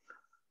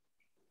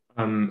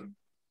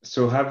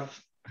 So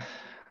have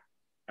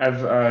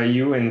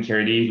you and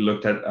Kerry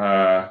looked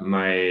at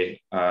my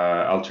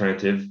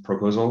alternative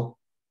proposal?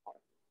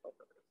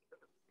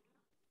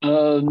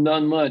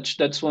 Not much.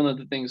 That's one of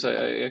the things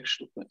I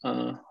actually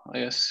I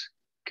asked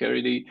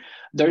Kerry.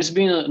 There's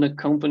been a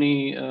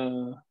company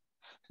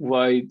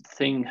wide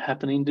thing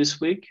happening this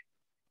week.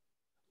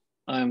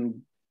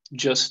 I'm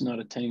just not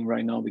attending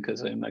right now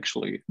because I'm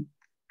actually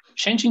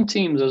changing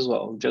teams as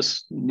well.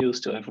 Just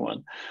news to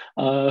everyone,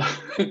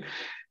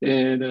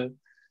 and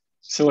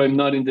so I'm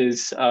not in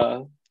this.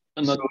 I'm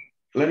not. So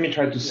let me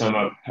try to sum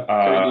up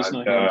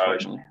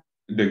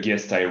the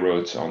guest I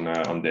wrote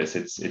on this.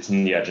 It's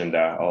in the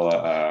agenda.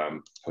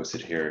 I'll post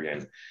it here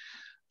again.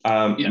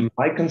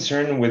 My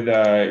concern with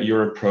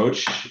your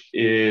approach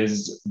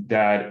is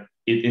that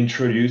it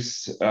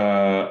introduced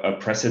a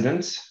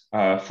precedent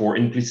for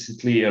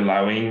implicitly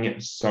allowing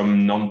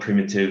some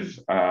non-primitive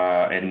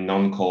and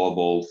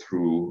non-callable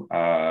through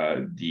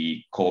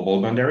the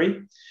callable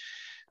boundary.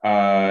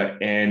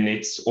 And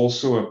it's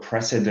also a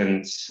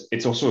precedent,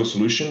 it's also a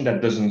solution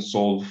that doesn't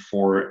solve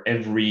for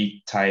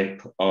every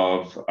type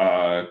of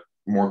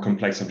more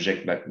complex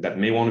object that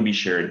may want to be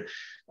shared.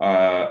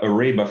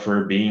 Array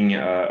buffer being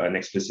an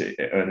explicit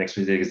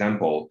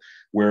example,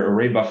 where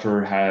array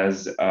buffer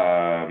has,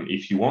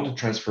 if you want to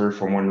transfer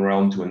from one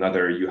realm to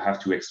another, you have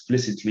to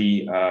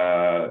explicitly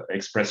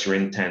express your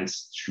intent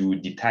to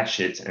detach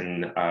it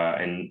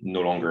and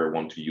no longer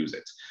want to use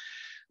it.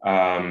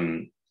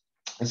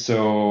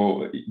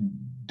 So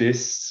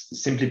this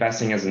simply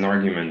passing as an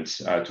argument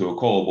to a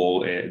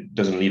callable, it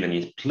doesn't leave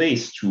any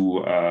place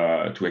to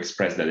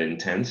express that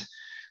intent.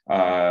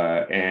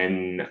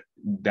 And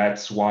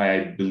that's why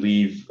I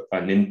believe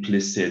an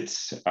implicit,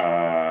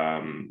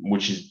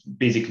 which is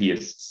basically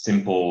a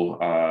simple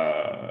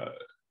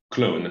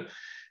clone,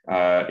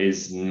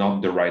 is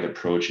not the right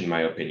approach in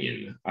my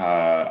opinion.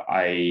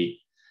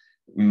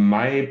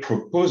 My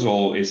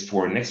proposal is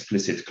for an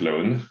explicit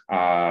clone.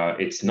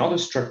 It's not a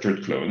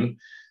structured clone.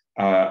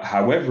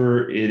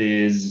 However, it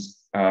is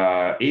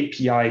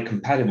API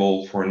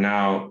compatible for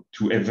now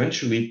to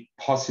eventually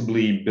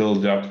possibly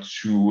build up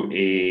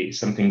to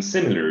something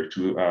similar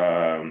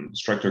to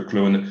structure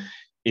clone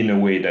in a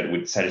way that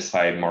would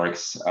satisfy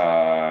Mark's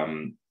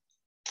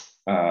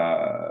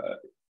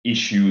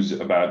issues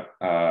about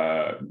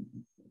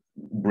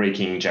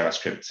breaking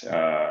JavaScript,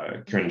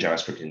 current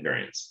JavaScript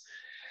invariants.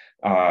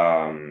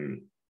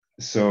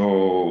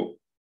 So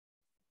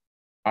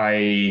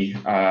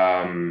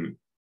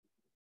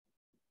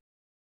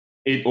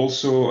it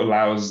also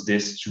allows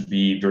this to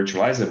be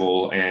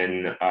virtualizable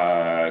and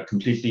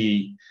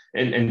completely,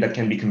 and that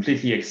can be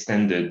completely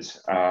extended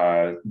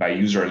by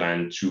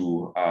userland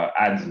to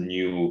add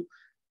new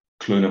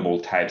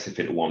clonable types if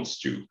it wants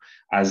to,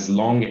 as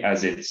long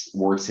as it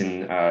works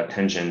in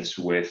tangent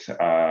with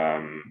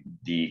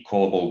the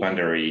callable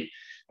boundary.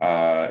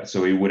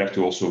 So it would have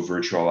to also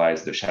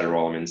virtualize the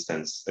ShadowRealm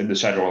instance, the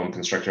ShadowRealm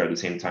constructor at the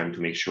same time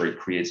to make sure it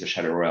creates a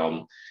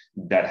ShadowRealm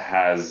that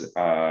has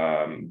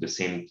the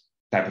same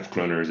type of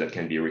cloners that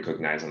can be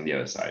recognized on the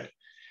other side.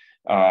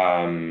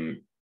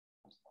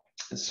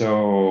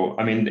 So,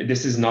 I mean,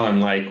 this is not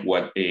unlike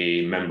what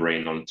a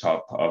membrane on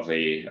top of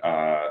a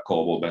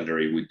callable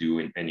boundary would do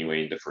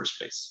anyway in the first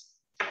place.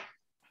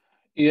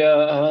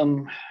 Yeah.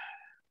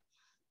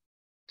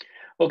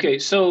 Okay,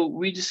 so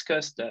we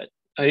discussed that.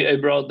 I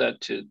brought that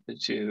to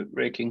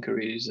Rick and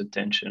Curry's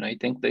attention. I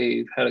think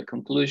they've had a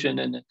conclusion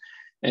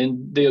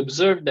and they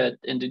observed that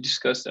and they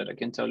discussed that. I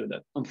can tell you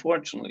that.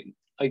 Unfortunately,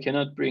 I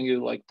cannot bring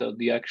you like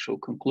the actual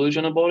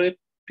conclusion about it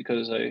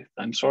because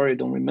I'm sorry, I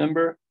don't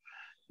remember.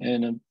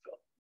 And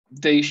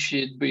they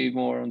should be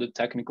more on the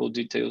technical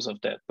details of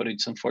that, but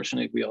it's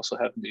unfortunate we also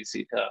have this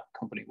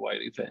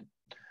company-wide event.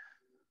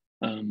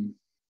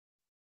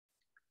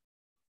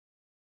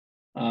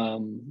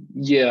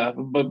 Yeah,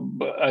 but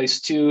I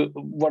still,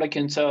 what I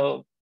can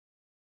tell,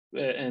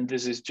 and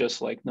this is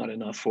just like not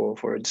enough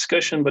for a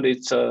discussion, but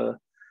it's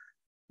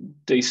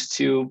they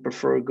still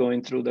prefer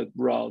going through that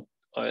route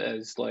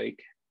as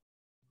like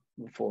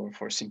for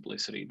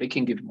simplicity. They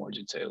can give more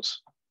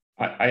details.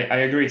 I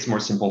agree it's more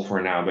simple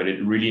for now, but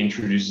it really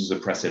introduces a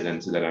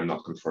precedent that I'm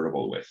not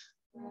comfortable with.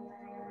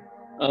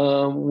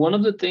 One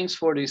of the things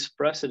for this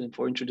precedent,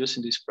 for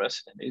introducing this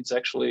precedent, it's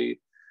actually,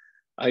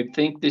 I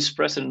think this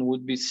precedent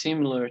would be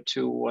similar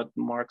to what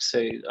Mark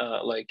said,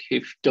 like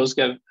if those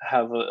guys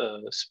have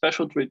a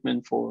special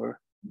treatment for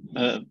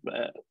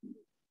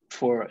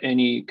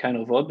any kind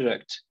of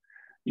object,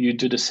 you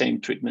do the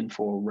same treatment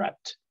for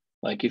wrapped.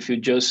 Like if you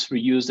just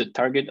reuse the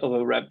target of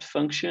a wrapped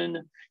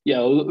function,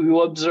 yeah,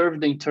 you observe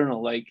the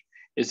internal, like,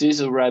 is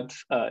this a wrapped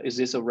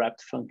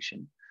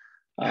function?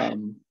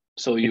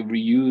 So you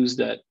reuse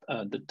that,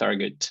 the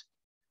target.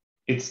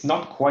 It's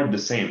not quite the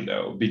same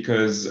though,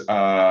 because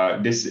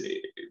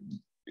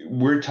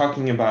we're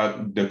talking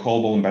about the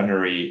callable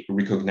boundary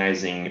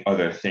recognizing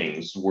other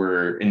things,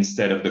 where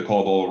instead of the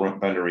callable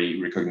boundary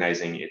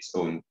recognizing its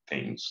own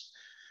things.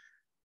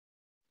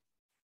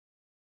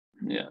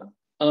 Yeah.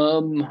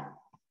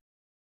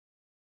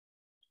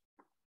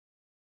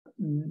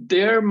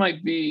 There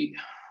might be,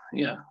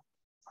 yeah.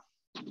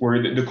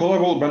 Where the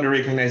callable boundary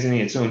recognizing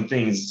its own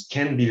things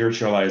can be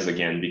virtualized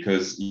again,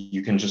 because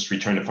you can just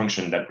return a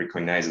function that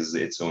recognizes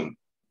its own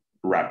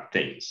wrapped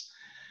things.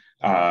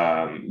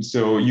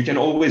 So you can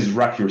always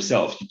wrap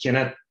yourself. You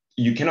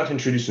cannot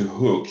introduce a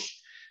hook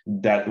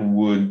that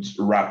would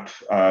wrap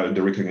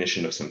the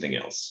recognition of something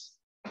else.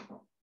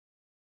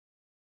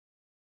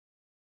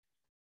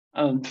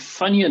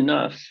 Funny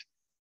enough,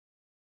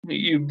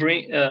 you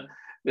bring.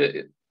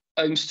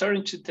 I'm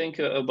starting to think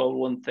about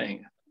one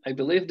thing. I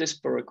believe this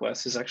pull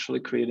request is actually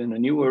creating a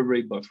new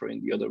array buffer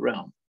in the other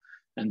realm.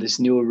 And this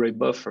new array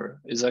buffer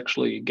is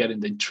actually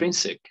getting the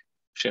intrinsic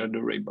shared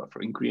array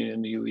buffer and creating a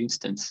new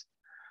instance.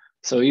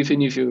 So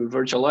even if you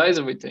virtualize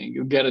everything,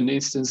 you get an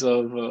instance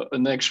of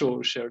an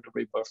actual shared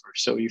array buffer.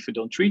 So if you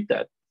don't treat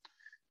that,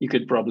 you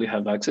could probably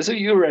have access. So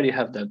you already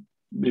have that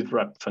with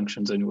wrapped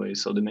functions anyway.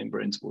 So the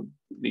membranes would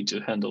need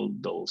to handle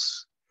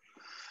those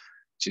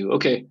too.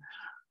 Okay.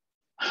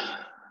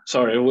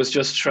 Sorry, I was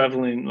just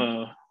traveling,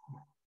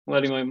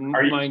 letting my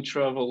mind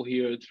travel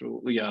here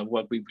through, yeah,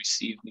 what we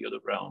received in the other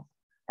realm.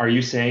 Are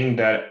you saying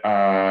that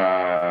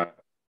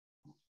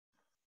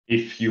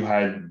if you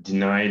had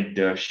denied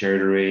the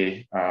shared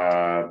array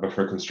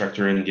buffer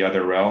constructor in the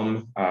other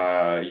realm,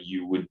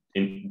 you would,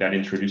 that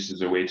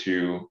introduces a way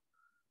to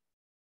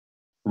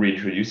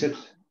reintroduce it?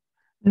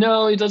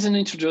 No, it doesn't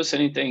introduce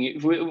anything.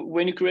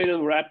 When you create a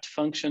wrapped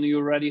function, you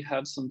already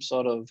have some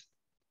sort of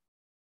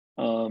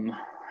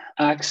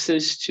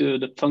access to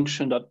the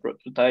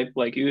function.prototype,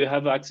 like you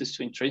have access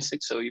to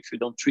intrinsic. So if you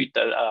don't treat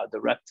that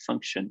the wrapped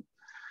function,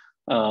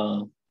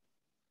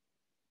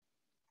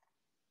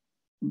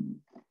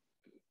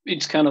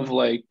 it's kind of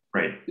like,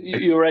 right.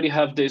 You already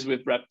have this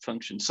with wrapped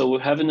functions. So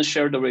having a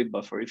shared array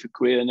buffer, if you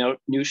create a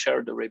new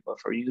shared array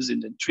buffer using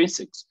the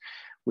intrinsics,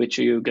 which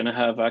you're gonna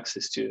have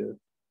access to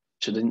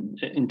the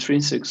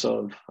intrinsics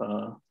of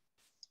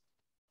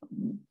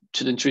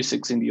to the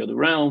intrinsics in the other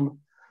realm.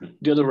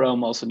 The other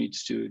realm also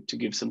needs to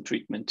give some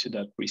treatment to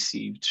that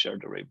received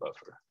shared array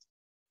buffer.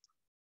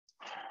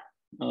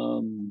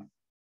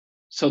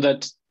 So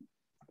that's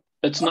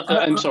not,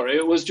 I'm sorry,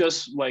 it was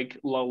just like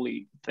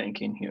lowly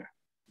thinking here.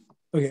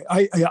 Okay,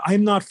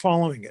 I'm not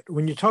following it.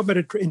 When you talk about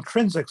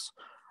intrinsics,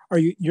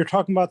 you're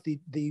talking about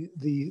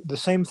the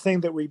same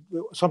thing that we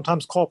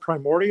sometimes call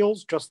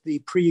primordials, just the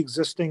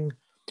pre-existing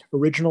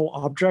original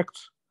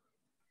objects?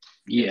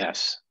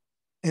 Yes.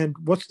 And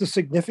what's the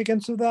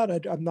significance of that?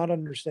 I'm not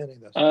understanding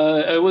this.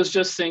 I was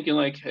just thinking,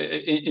 like,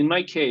 in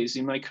my case,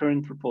 in my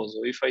current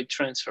proposal, if I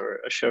transfer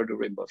a shared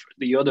array buffer,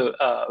 the other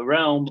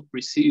realm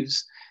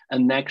receives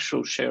an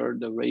actual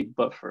shared array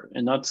buffer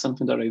and not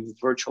something that I've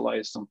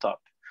virtualized on top.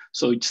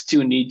 So it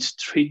still needs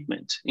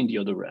treatment in the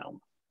other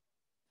realm.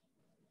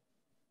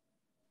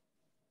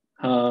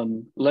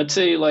 Let's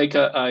say, like,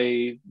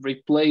 I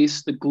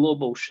replace the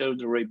global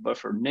shared array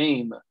buffer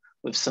name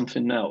with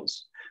something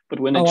else. But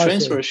when I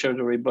transfer a shared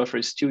array buffer,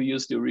 I still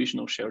use the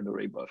original shared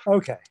array buffer.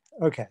 Okay,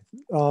 okay.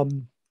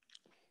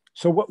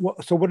 So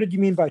what did you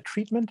mean by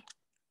treatment?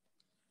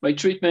 My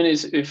treatment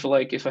is if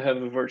I have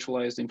a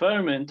virtualized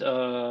environment,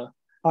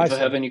 if I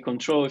have any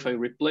control, if I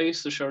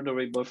replace the shared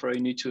array buffer, I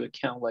need to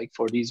account like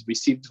for these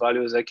received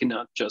values. I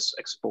cannot just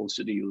expose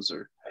to the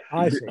user.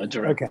 I see.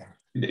 Directly. Okay.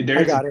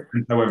 There is,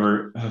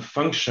 however, a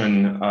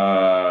function,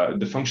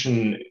 the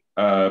function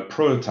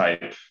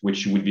prototype,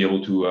 which you would be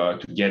able to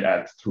get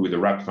at through the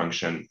wrap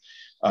function,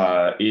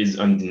 is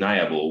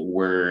undeniable,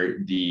 where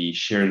the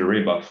shared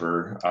array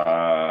buffer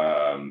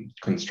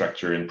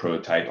constructor and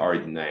prototype are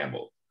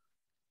deniable.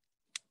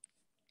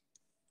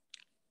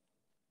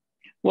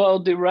 Well,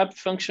 the wrap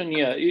function,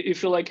 yeah.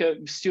 If you're like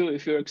if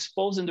you're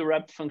exposing the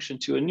wrap function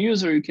to a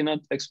user, you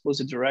cannot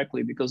expose it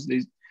directly because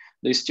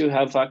they still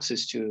have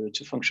access to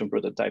function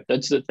prototype.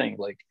 That's the thing.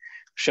 Like,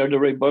 shared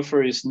array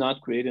buffer is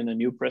not creating a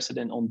new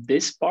precedent on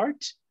this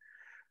part,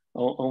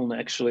 on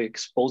actually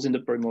exposing the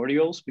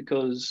primordials,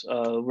 because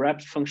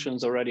wrapped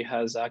functions already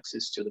has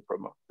access to the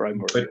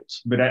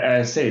primordials. But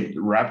as I say,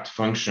 wrapped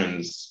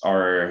functions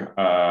are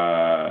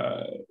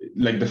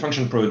like the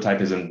function prototype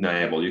is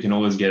undeniable. You can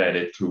always get at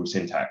it through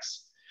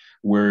syntax.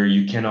 Where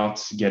you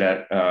cannot get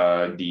at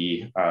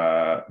the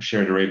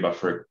shared array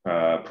buffer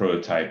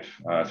prototype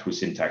through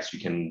syntax, you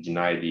can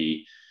deny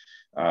the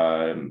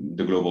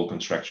global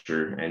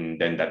constructor, and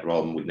then that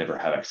realm would never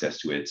have access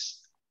to it.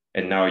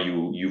 And now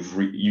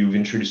you've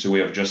introduced a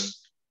way of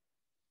just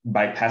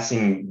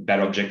bypassing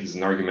that object as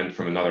an argument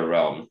from another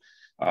realm.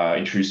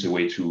 Introduce a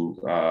way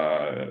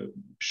to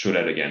show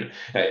that again.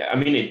 I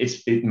mean,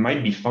 it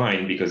might be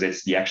fine because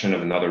it's the action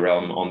of another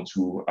realm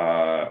onto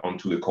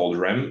the called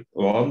realm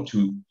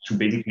to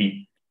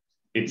basically.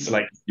 It's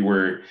like you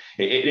were.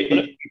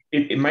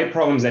 My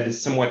problem is that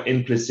it's somewhat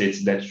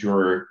implicit that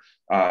you're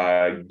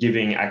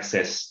giving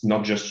access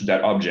not just to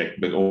that object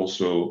but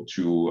also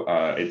to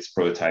its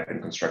prototype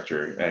and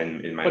constructor.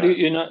 And in my but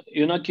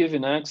you're not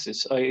giving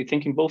access. I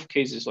think in both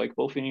cases, like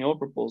both in your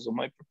proposal,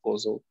 my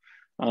proposal.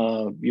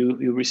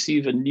 You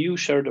receive a new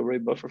shared array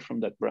buffer from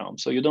that realm,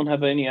 so you don't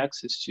have any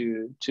access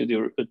to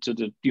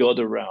the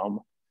other realm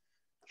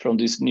from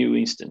this new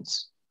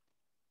instance.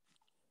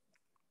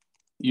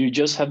 You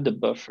just have the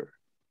buffer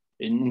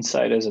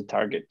inside as a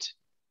target.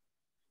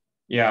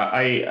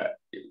 Yeah,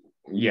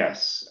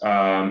 yes.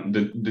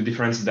 The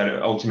difference is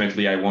that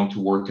ultimately I want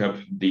to work up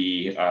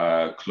the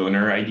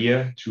cloner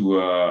idea to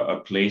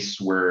a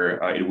place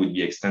where it would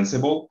be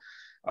extensible.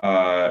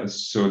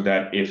 So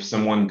that if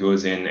someone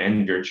goes in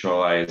and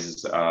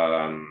virtualizes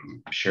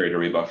shared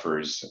array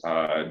buffers,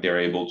 they're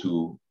able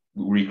to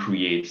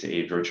recreate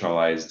a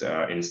virtualized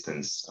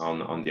instance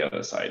on the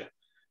other side.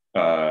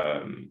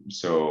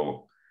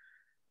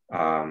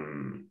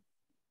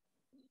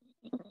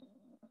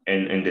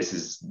 And this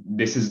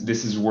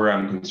is where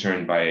I'm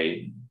concerned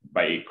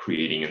by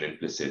creating an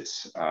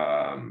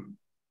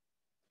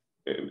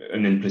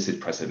implicit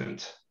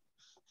precedent.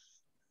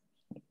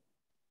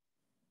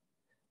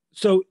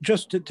 So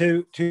just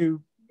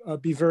to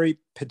be very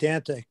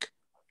pedantic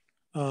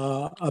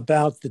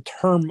about the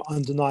term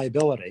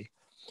undeniability,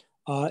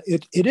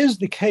 it is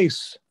the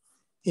case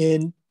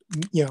in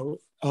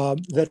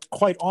that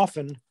quite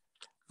often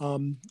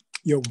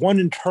one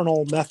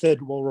internal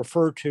method will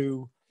refer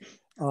to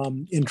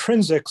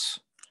intrinsics,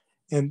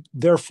 and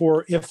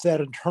therefore if that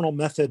internal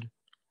method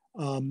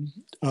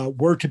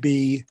were to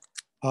be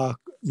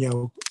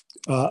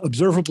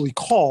observably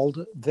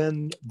called,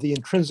 then the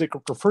intrinsic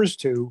it refers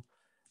to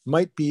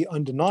might be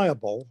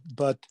undeniable,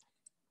 but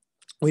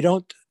we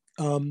don't.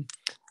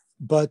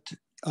 But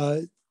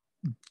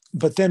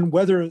then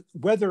whether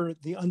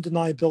the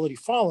undeniability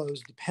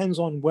follows depends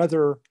on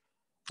whether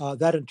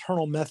that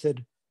internal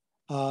method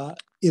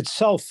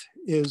itself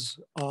is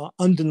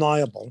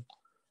undeniable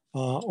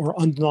or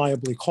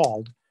undeniably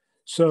called.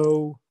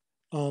 So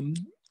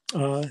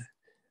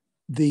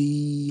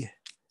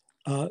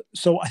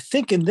so I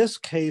think in this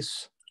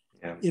case,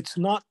 it's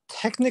not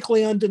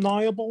technically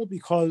undeniable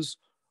because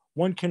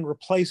one can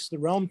replace the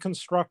realm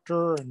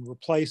constructor and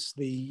replace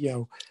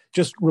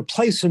just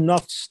replace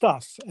enough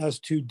stuff as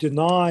to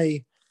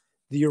deny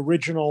the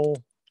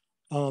original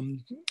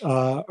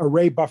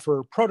array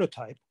buffer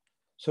prototype.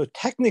 So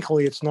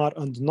technically it's not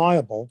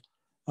undeniable,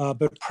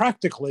 But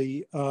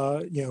practically,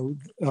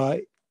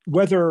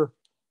 whether,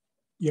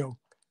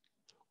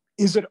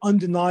 is it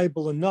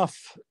undeniable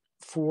enough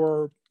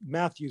for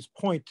Matthew's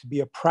point to be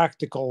a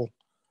practical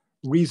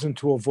reason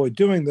to avoid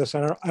doing this?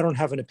 I don't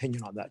have an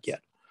opinion on that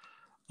yet.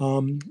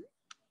 I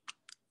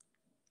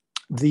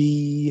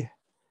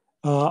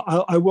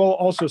will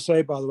also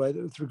say, by the way,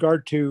 that with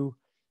regard to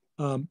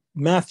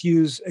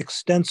Matthew's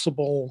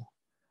extensible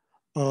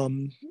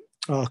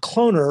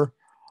cloner,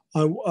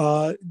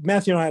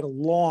 Matthew and I had a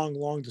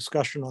long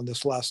discussion on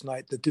this last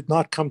night that did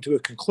not come to a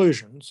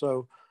conclusion.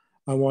 So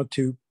I want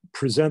to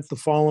present the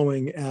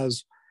following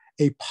as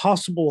a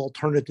possible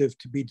alternative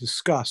to be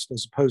discussed,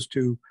 as opposed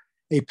to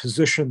a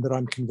position that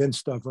I'm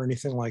convinced of or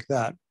anything like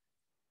that,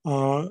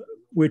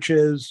 which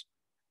is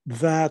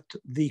that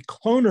the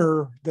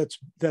cloner that's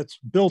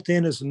built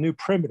in as a new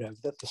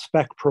primitive that the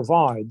spec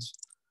provides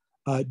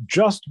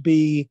just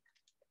be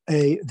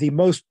the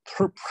most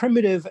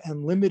primitive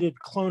and limited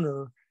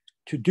cloner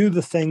to do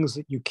the things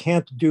that you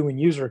can't do in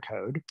user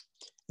code.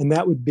 And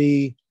that would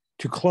be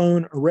to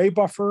clone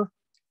ArrayBuffer,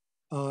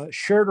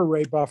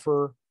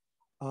 SharedArrayBuffer,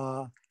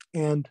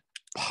 and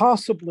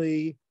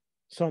possibly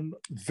some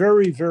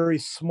very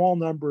small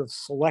number of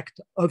select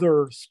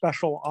other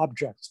special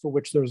objects for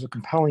which there's a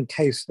compelling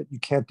case that you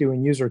can't do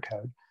in user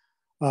code.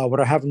 What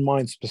I have in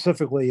mind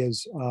specifically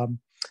is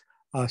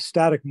a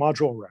static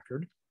module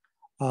record,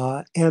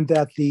 and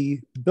that the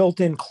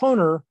built-in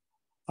cloner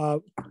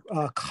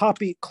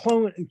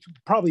clone,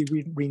 probably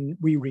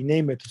we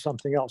rename it to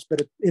something else,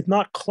 but it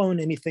not clone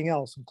anything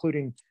else,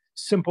 including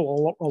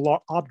simple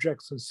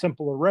objects and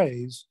simple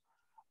arrays.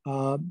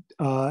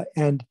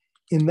 And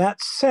in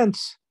that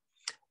sense,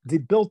 the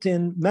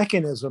built-in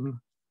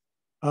mechanism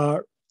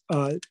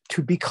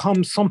to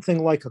become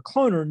something like a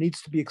cloner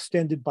needs to be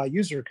extended by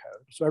user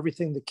code. So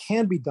everything that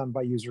can be done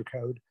by user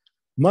code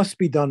must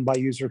be done by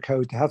user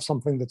code to have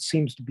something that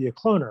seems to be a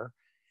cloner.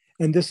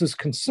 And this is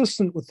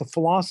consistent with the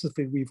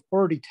philosophy we've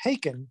already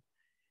taken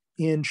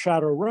in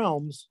Shadow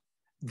Realms,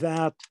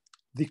 that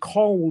the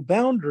callable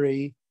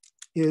boundary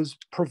is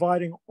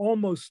providing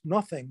almost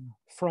nothing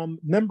from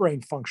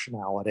membrane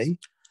functionality,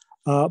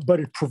 but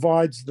it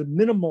provides the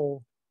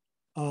minimal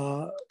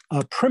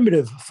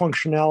primitive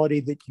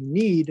functionality that you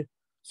need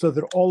so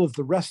that all of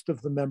the rest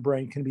of the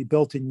membrane can be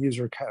built in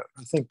user code.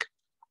 I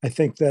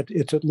think that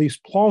it's at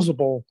least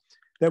plausible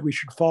that we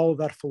should follow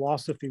that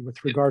philosophy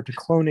with regard to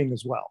cloning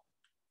as well.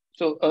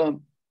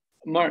 So,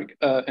 Mark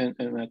and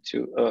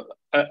Matthew,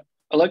 I'd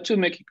like to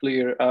make it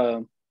clear,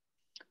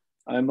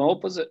 I'm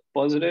all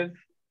positive.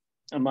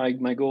 And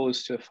my goal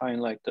is to find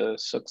like the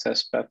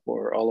success path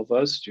for all of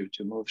us to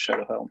move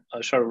Shadow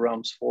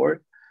Realms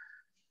forward.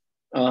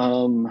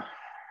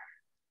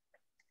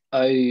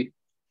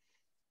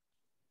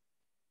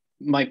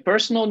 My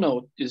personal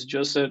note is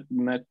just that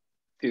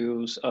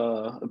Matthew's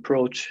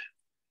approach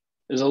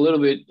is a little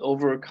bit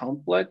over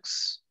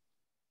complex.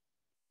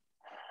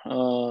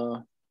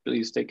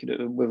 Please take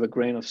it with a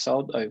grain of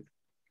salt. Of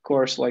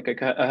course, like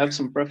I have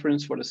some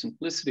preference for the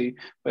simplicity,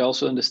 but I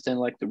also understand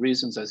like the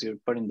reasons as you're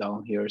putting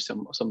down here,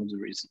 some of the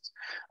reasons.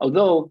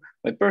 Although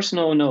my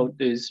personal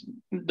note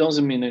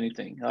doesn't mean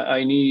anything.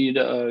 I need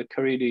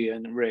Karidi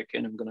and Rick,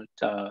 and I'm gonna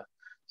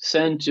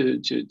send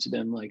to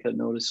them like a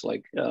notice,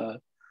 like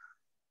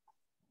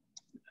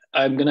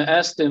I'm gonna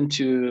ask them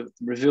to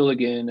reveal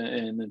again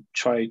and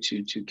try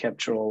to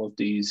capture all of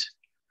these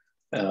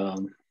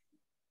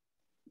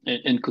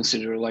and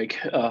consider like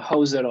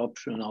how is that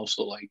option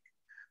also like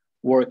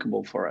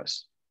workable for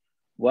us.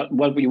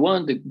 What we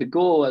want, the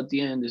goal at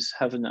the end is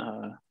having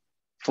a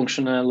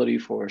functionality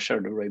for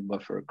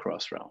SharedArrayBuffer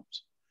across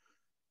realms.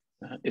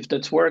 If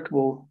that's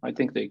workable, I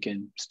think they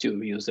can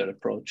still use that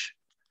approach,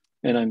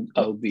 and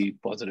I'll be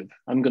positive.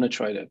 I'm gonna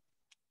try that.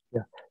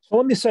 Yeah. So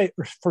let me say,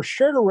 for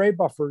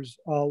SharedArrayBuffers,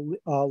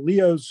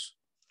 Leo's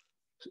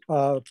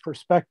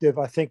perspective,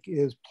 I think,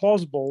 is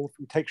plausible if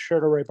we take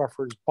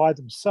SharedArrayBuffers by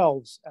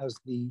themselves as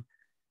the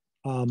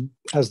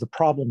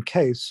problem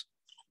case.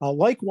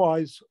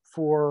 Likewise,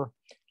 for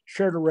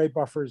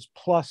SharedArrayBuffers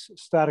plus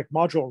static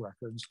module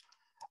records,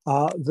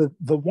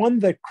 the one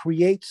that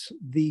creates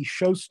the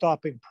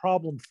show-stopping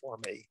problem for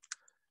me,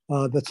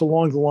 that's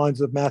along the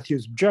lines of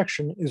Matthew's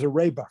objection, is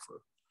ArrayBuffer.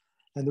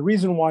 And the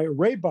reason why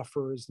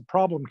ArrayBuffer is the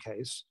problem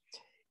case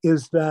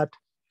is that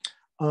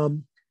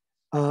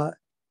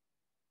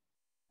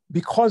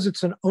because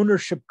it's an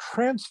ownership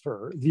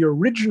transfer, the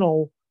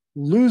original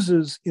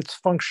loses its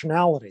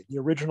functionality. The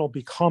original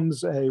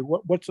becomes a,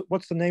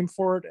 what's the name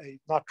for it?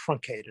 Not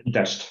truncated.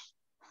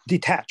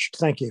 Detached,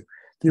 thank you.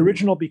 The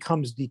original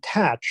becomes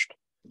detached,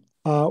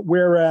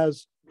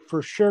 whereas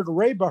for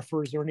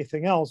SharedArrayBuffers or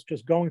anything else,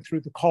 just going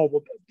through the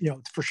call,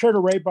 for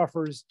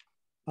SharedArrayBuffers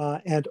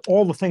and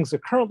all the things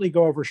that currently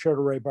go over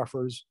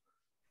SharedArrayBuffers,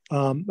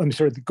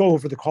 that go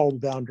over the callable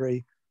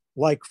boundary,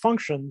 like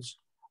functions,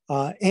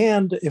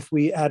 and if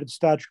we added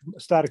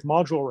static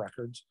module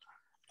records,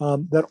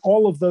 that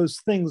all of those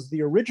things,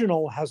 the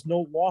original has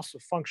no loss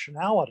of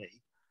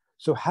functionality.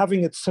 So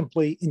having it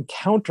simply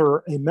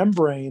encounter a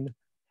membrane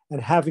and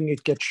having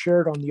it get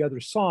shared on the other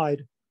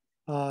side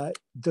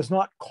does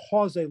not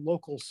cause a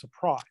local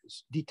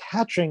surprise.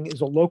 Detaching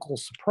is a local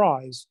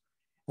surprise,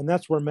 and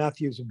that's where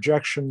Matthew's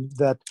objection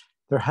that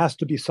there has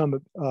to be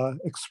some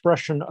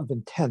expression of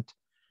intent,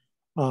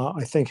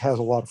 I think, has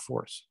a lot of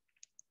force.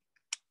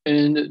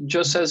 And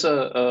just as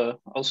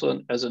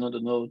also as another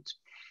note,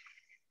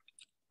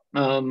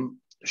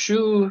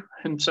 Shu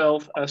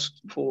himself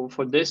asked for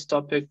this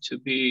topic to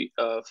be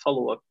a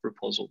follow-up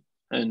proposal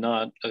and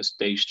not a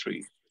stage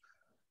 3.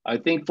 I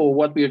think for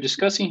what we are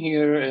discussing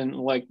here and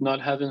like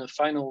not having a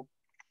final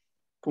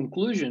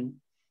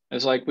conclusion,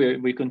 as like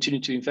we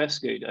continue to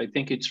investigate, I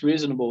think it's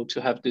reasonable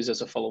to have this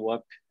as a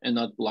follow-up and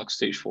not block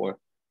stage 4.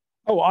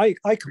 Oh, I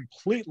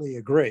completely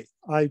agree.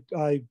 I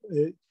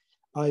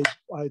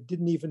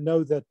didn't even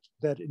know that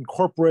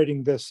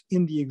incorporating this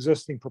in the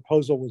existing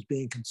proposal was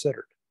being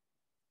considered.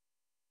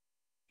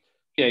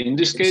 Yeah, in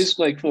this case,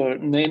 like for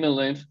name and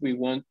length, we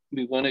want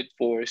it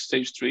for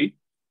stage 3,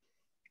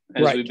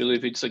 as right. We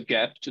believe it's a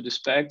gap to the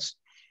specs.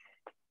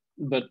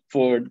 But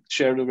for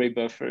shared array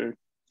buffer,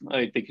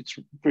 I think it's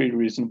pretty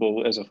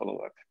reasonable as a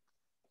follow-up.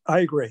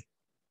 I agree.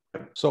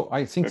 So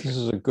I think Perfect. This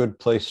is a good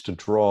place to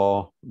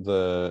draw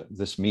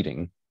this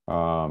meeting.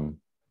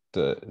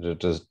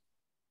 Does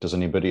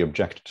anybody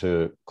object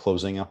to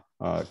closing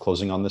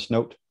on this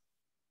note?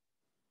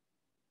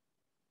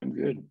 I'm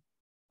good.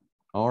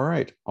 All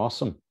right,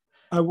 awesome.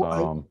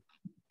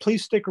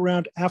 Please stick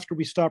around after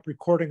we stop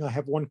recording. I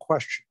have one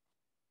question.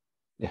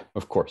 Yeah,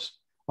 of course.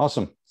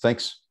 Awesome.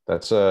 Thanks.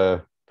 That's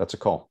a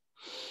call.